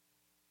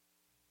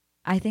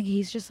 I think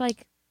he's just,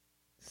 like,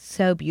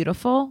 so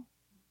beautiful.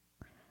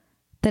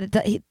 That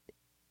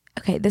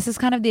okay, this is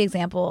kind of the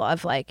example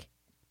of, like,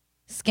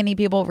 skinny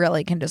people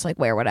really can just, like,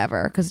 wear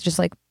whatever. Because just,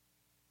 like,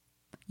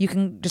 you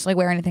can just, like,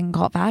 wear anything and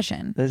call it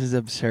fashion. This is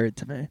absurd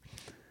to me.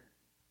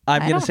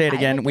 I'm going to say it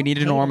again. We need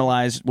to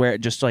normalize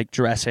just, like,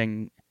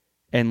 dressing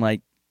and,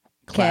 like,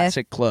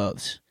 classic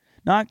clothes.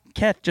 Not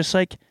Keth, just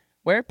like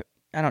wear.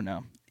 I don't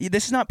know.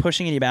 This is not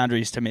pushing any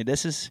boundaries to me.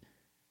 This is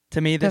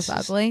this is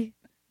ugly.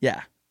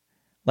 Yeah,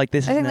 like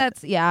this. I think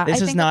that's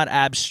This is not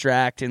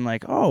abstract and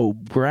like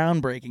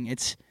groundbreaking.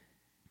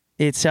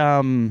 It's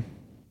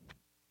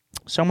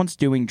someone's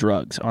doing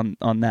drugs on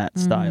that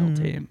style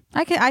team.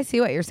 I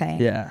see what you're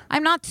saying. Yeah,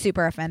 I'm not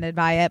super offended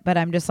by it, but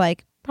I'm just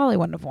like probably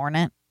wouldn't have worn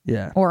it.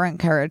 Yeah, or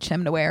encouraged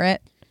him to wear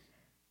it.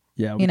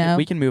 Yeah,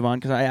 we can move on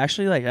because I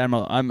actually like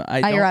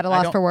you're at a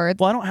loss for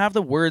words. Well, I don't have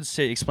the words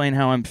to explain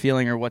how I'm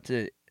feeling or what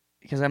to,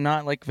 because I'm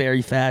not like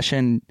very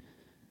fashion.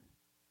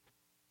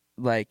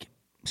 Like,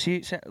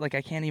 like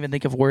I can't even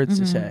think of words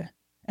to say,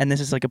 and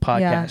this is like a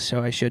podcast,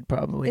 so I should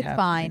probably. It's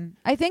fine.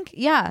 I think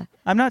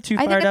I'm not too.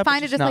 I think it's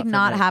fine to just like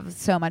not me. have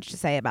so much to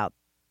say about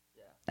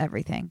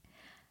everything.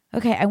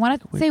 Okay, I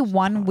want to say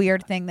one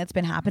weird thing that's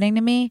been happening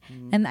to me,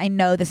 and I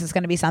know this is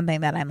going to be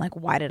something that I'm like,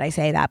 why did I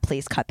say that?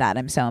 Please cut that.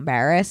 I'm so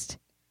embarrassed.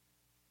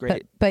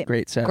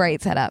 Great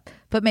setup.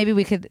 But maybe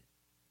we could,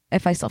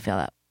 if I still feel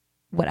that,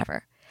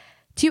 whatever.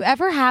 Do you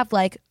ever have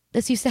like,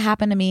 this used to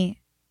happen to me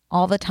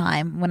all the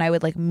time when I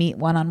would like meet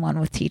one-on-one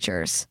with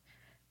teachers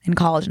in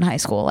college and high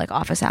school, like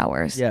office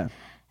hours. Yeah.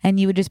 And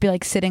you would just be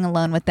like sitting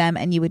alone with them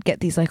and you would get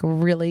these like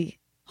really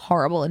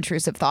horrible,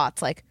 intrusive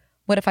thoughts. Like,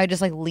 what if I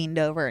just like leaned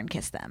over and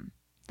kissed them?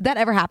 Did that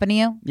ever happen to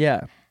you?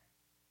 Yeah.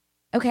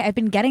 Okay, I've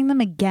been getting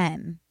them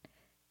again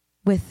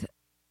with,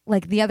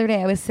 like the other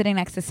day I was sitting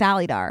next to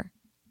Sally Dar.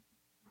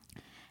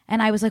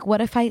 And I was like,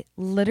 what if I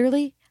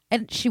literally,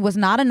 and she was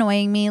not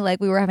annoying me.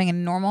 Like we were having a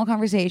normal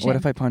conversation. What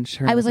if I punched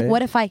her? I was like,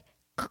 what if I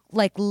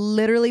like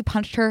literally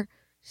punched her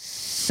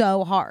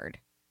so hard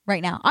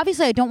right now?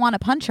 Obviously I don't want to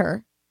punch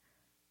her,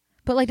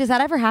 but like, does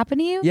that ever happen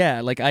to you?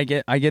 Yeah. Like I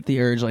get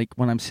the urge, like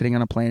when I'm sitting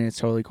on a plane and it's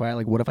totally quiet.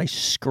 Like what if I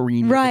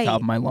screamed at the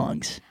top of my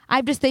lungs?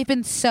 They've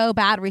been so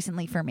bad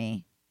recently for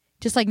me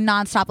just like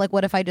nonstop. Like,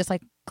 what if I just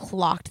like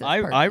clocked this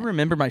person? I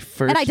remember my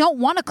first, and I don't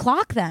want to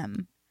clock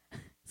them.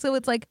 So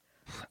it's like,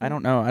 I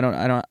don't know.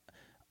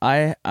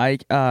 I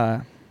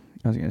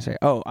was gonna say,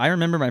 I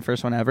remember my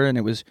first one ever, and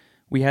it was,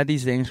 we had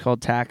these things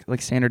called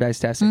like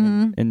standardized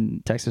testing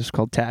in Texas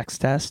called tax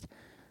test.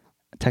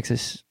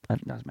 Texas,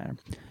 that doesn't matter.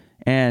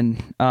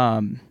 And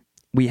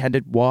we had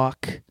to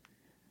walk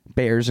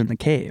bears in the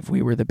cave.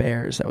 We were the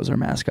bears. That was our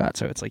mascot.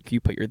 So it's like you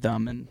put your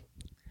thumb in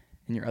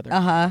your other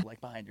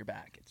like behind your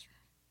back. It's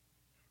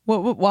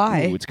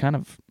why? it's kind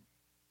of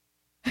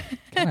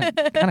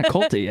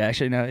culty,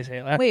 actually. Now they say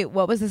it loud. Wait,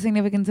 what was the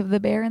significance of the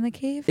bear in the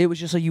cave? It was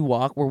just like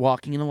we're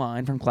walking in a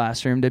line from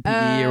classroom to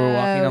PE, or we're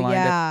walking in a line.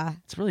 Yeah.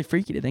 It's really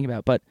freaky to think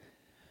about, but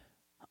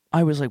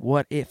I was like,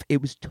 what if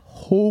it was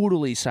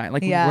totally silent?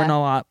 Like we weren't a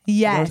lot.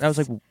 Yes. I was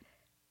like,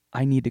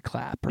 I need to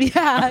clap.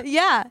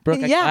 Yeah.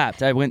 Brooke, I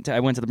clapped. I went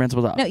to the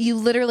principal's office. No, you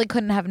literally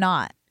couldn't have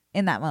not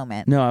in that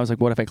moment. No, I was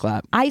like, what if I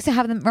clap? I used to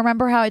have them.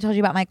 Remember how I told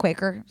you about my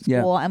Quaker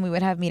school, and we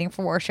would have meeting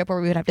for worship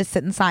where we would have to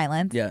sit in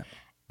silence. Yeah.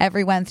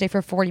 Every Wednesday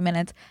for 40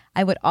 minutes.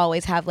 I would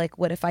always have like,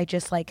 what if I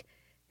just like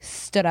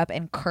stood up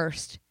and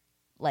cursed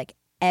like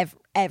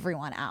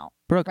everyone out,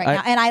 Brooke,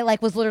 now? And I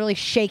like was literally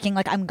shaking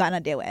like I'm gonna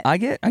do it. I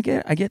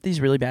get these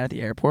really bad at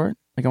the airport.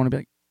 Like I want to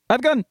be like, I have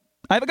a gun.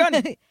 I have a gun.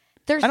 I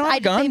don't have a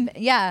gun.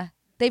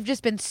 They've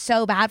just been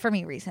so bad for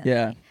me recently.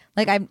 Yeah.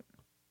 Like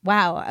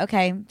wow.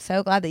 Okay.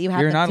 So glad that you have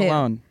You're them not too.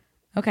 alone.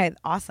 Okay.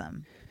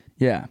 Awesome.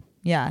 Yeah.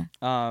 Yeah.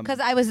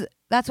 Because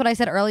that's what I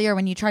said earlier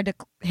when you tried to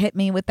hit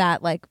me with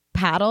that like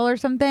paddle or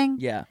something.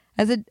 Yeah.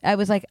 I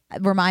was like,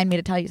 remind me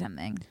to tell you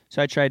something.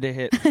 So I tried to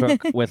hit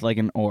Brooke with like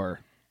an oar.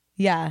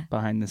 Yeah.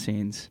 Behind the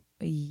scenes.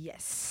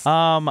 Yes.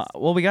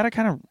 Well, we got to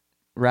kind of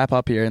wrap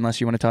up here,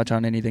 unless you want to touch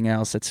on anything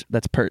else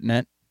that's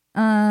pertinent.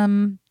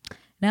 No,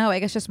 I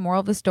guess just moral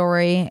of the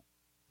story.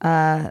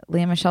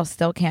 Leah Michelle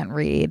still can't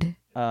read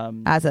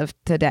as of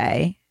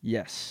today.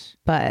 Yes.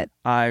 But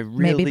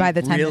maybe by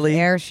the time it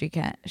airs, she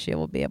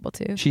will be able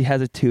to. She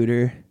has a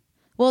tutor.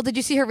 Well, did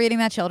you see her reading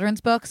that children's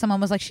book? Someone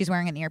was like, she's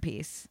wearing an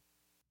earpiece.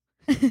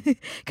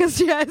 Because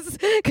she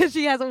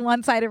has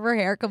one side of her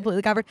hair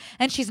completely covered,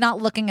 and she's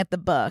not looking at the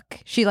book.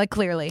 She like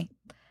clearly,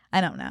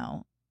 I don't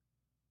know.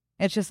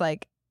 It's just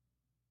like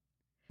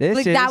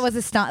that was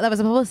a stunt. That was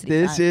a publicity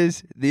This stunt.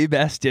 is the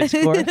best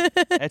discourse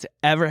that's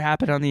ever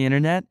happened on the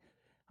internet.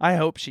 I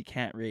hope she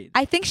can't read.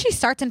 I think she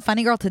starts in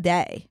Funny Girl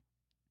today.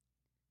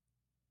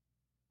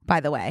 By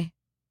the way,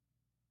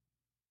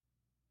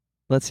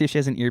 let's see if she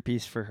has an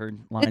earpiece for her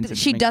lines.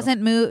 She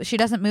doesn't move. She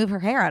doesn't move her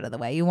hair out of the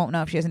way. You won't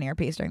know if she has an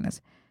earpiece during this.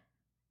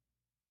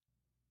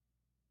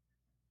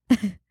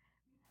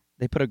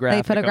 They put a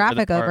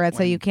graphic over it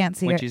so you can't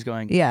see when her. She's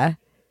going. Yeah.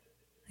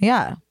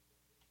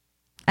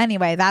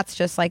 Anyway, that's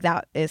just like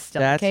that is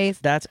still the case.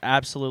 That's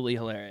absolutely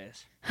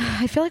hilarious.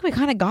 I feel like we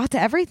kind of got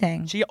to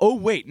everything.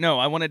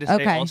 I wanted to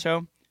say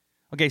also.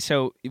 Okay,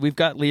 so we've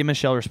got Leah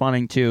Michelle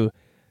responding to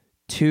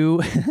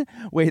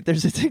wait,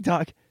 there's a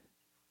TikTok.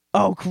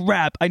 Oh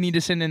crap! I need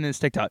to send in this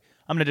TikTok.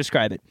 I'm gonna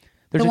describe it.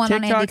 There's the one a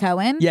TikTok, on Andy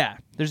Cohen. Yeah,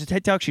 there's a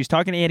TikTok. She's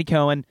talking to Andy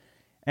Cohen,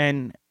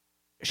 and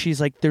she's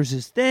like, "There's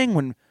this thing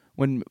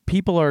when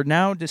people are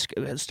now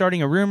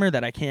starting a rumor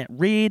that I can't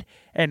read,"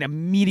 and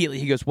immediately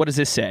he goes, "What does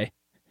this say?"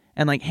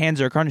 And like hands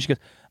her a card, and she goes,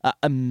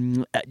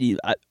 and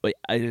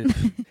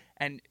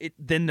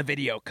then the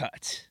video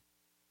cuts.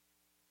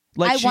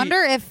 Like I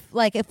wonder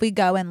if we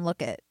go and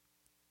look at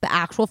the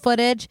actual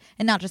footage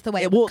and not just the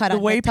way it was cut on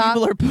the way TikTok.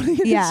 people are putting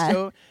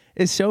it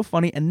is so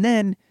funny. And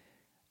then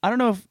I don't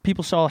know if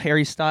people saw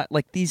Harry Styles,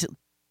 like these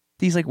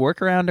like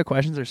workaround to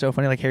questions are so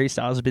funny. Like Harry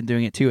Styles has been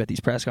doing it too at these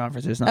press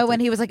conferences. When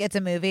he was like, "It's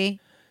a movie."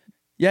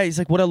 Yeah, he's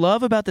like, "What I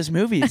love about this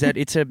movie is that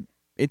it's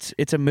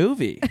a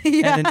movie."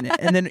 Yeah.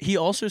 And then he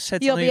also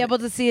said you'll something, be able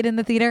to see it in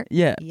the theater.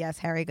 Yeah. Yes,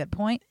 Harry. Good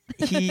point.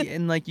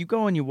 And like you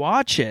go and you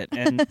watch it,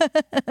 and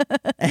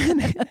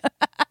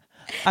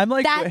I'm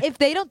like, that if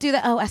they don't do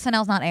that,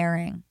 SNL's not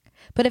airing.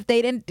 But if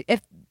they didn't,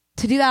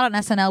 to do that on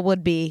SNL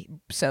would be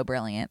so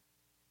brilliant.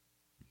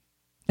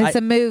 It's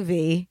a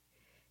movie.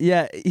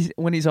 Yeah,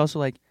 when he's also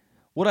like,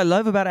 what I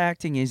love about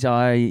acting is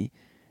I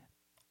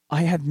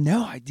have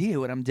no idea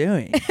what I'm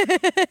doing.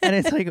 And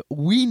it's like,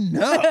 we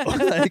know.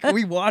 Like,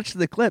 we watched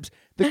the clips.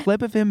 The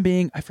clip of him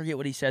being, I forget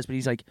what he says, but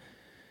he's like,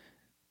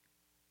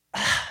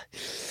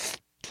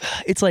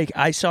 it's like,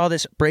 I saw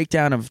this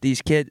breakdown of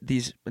these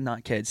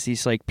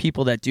like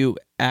people that do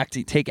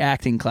acting, take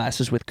acting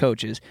classes with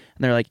coaches.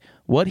 And they're like,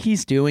 what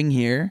he's doing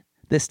here,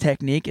 this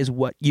technique is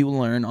what you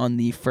learn on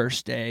the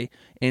first day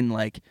in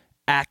like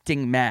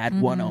Acting Mad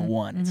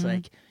 101. It's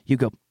like, you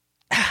go,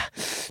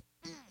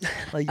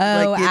 like,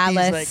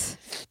 Alice.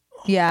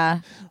 Yeah.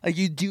 Like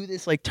you do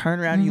this like turn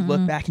around, you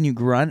look back and you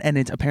grunt, and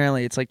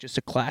it's like just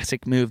a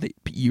classic move that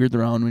you're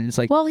throwing when it's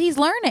like, well, he's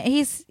learning.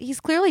 He's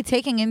clearly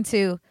taking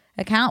into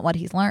account what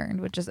he's learned,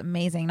 which is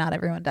amazing. Not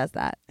everyone does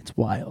that. It's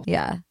wild.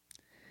 Yeah.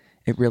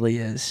 It really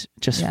is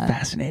just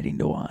fascinating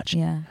to watch.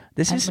 Yeah.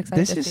 This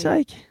is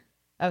like,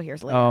 oh,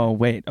 here's Leah. Oh,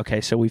 wait.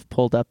 Okay, so we've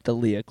pulled up the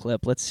Leah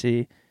clip. Let's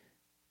see.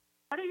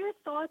 What are your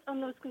thoughts thoughts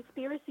on those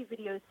conspiracy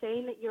videos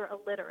saying that you're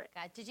illiterate?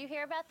 God, did you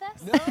hear about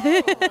this?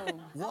 No.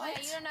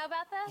 What? You don't know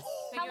about this?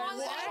 How long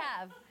do I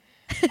have?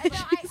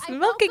 I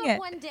milking woke up it.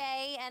 one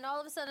day, and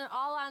all of a sudden,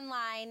 all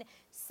online,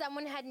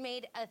 someone had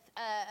made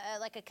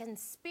a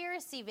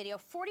conspiracy video,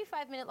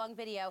 45-minute long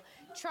video,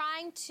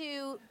 trying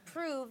to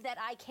prove that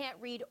I can't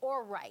read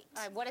or write.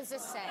 What does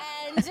this say?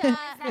 And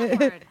that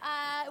word.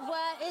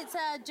 Well, it's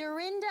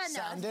Dorinda. No,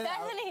 Sound it out.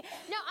 Bethany.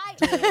 No, I.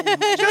 She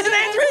doesn't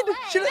answer it.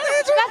 She doesn't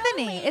answer it.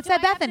 Bethany. It's Do I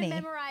at have to Bethany.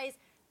 memorize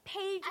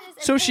pages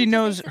and So she pages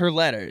knows of- her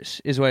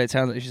letters, is what it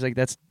sounds like. She's like,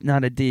 that's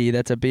not a D,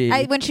 that's a B.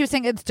 When she was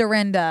saying it's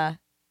Dorinda,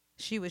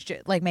 she was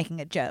like making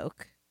a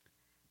joke.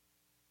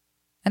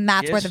 And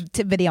that's She where is-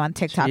 the video on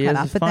TikTok she cut is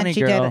off. a But then funny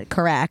she girl. did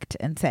correct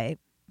and say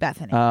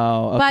Bethany.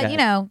 Oh, okay. But, you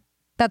know,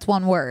 that's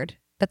one word.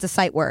 That's a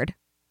sight word,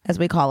 as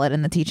we call it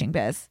in the teaching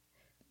biz.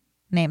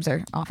 Names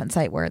are often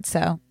sight words.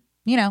 So,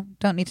 you know,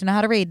 don't need to know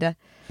how to read to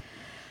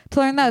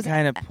learn those.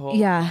 Kind of pull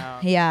Yeah,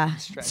 out, yeah.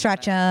 stretch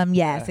Stretch out. them.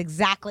 Yes, Yeah.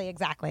 exactly.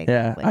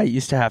 Yeah, I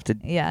used to have to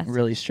Yeah,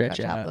 really stretch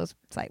out out those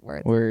sight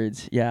words.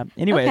 words. Yeah.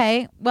 Anyway,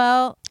 Okay,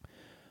 well,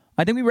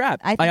 I think we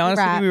wrapped. I think we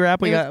honestly wrapped. think we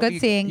wrapped. It was good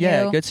seeing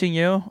Yeah, you. good seeing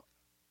you.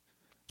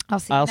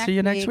 I'll see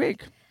you next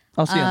week.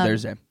 I'll see you on Um,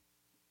 Thursday.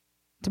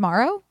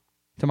 Tomorrow?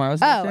 Tomorrow's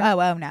Thursday?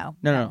 Oh, no.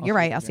 No, You're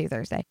right. I'll see you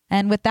Thursday.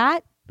 And with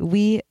that,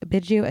 we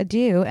bid you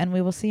adieu, and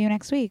we will see you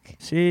next week.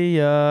 See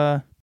ya.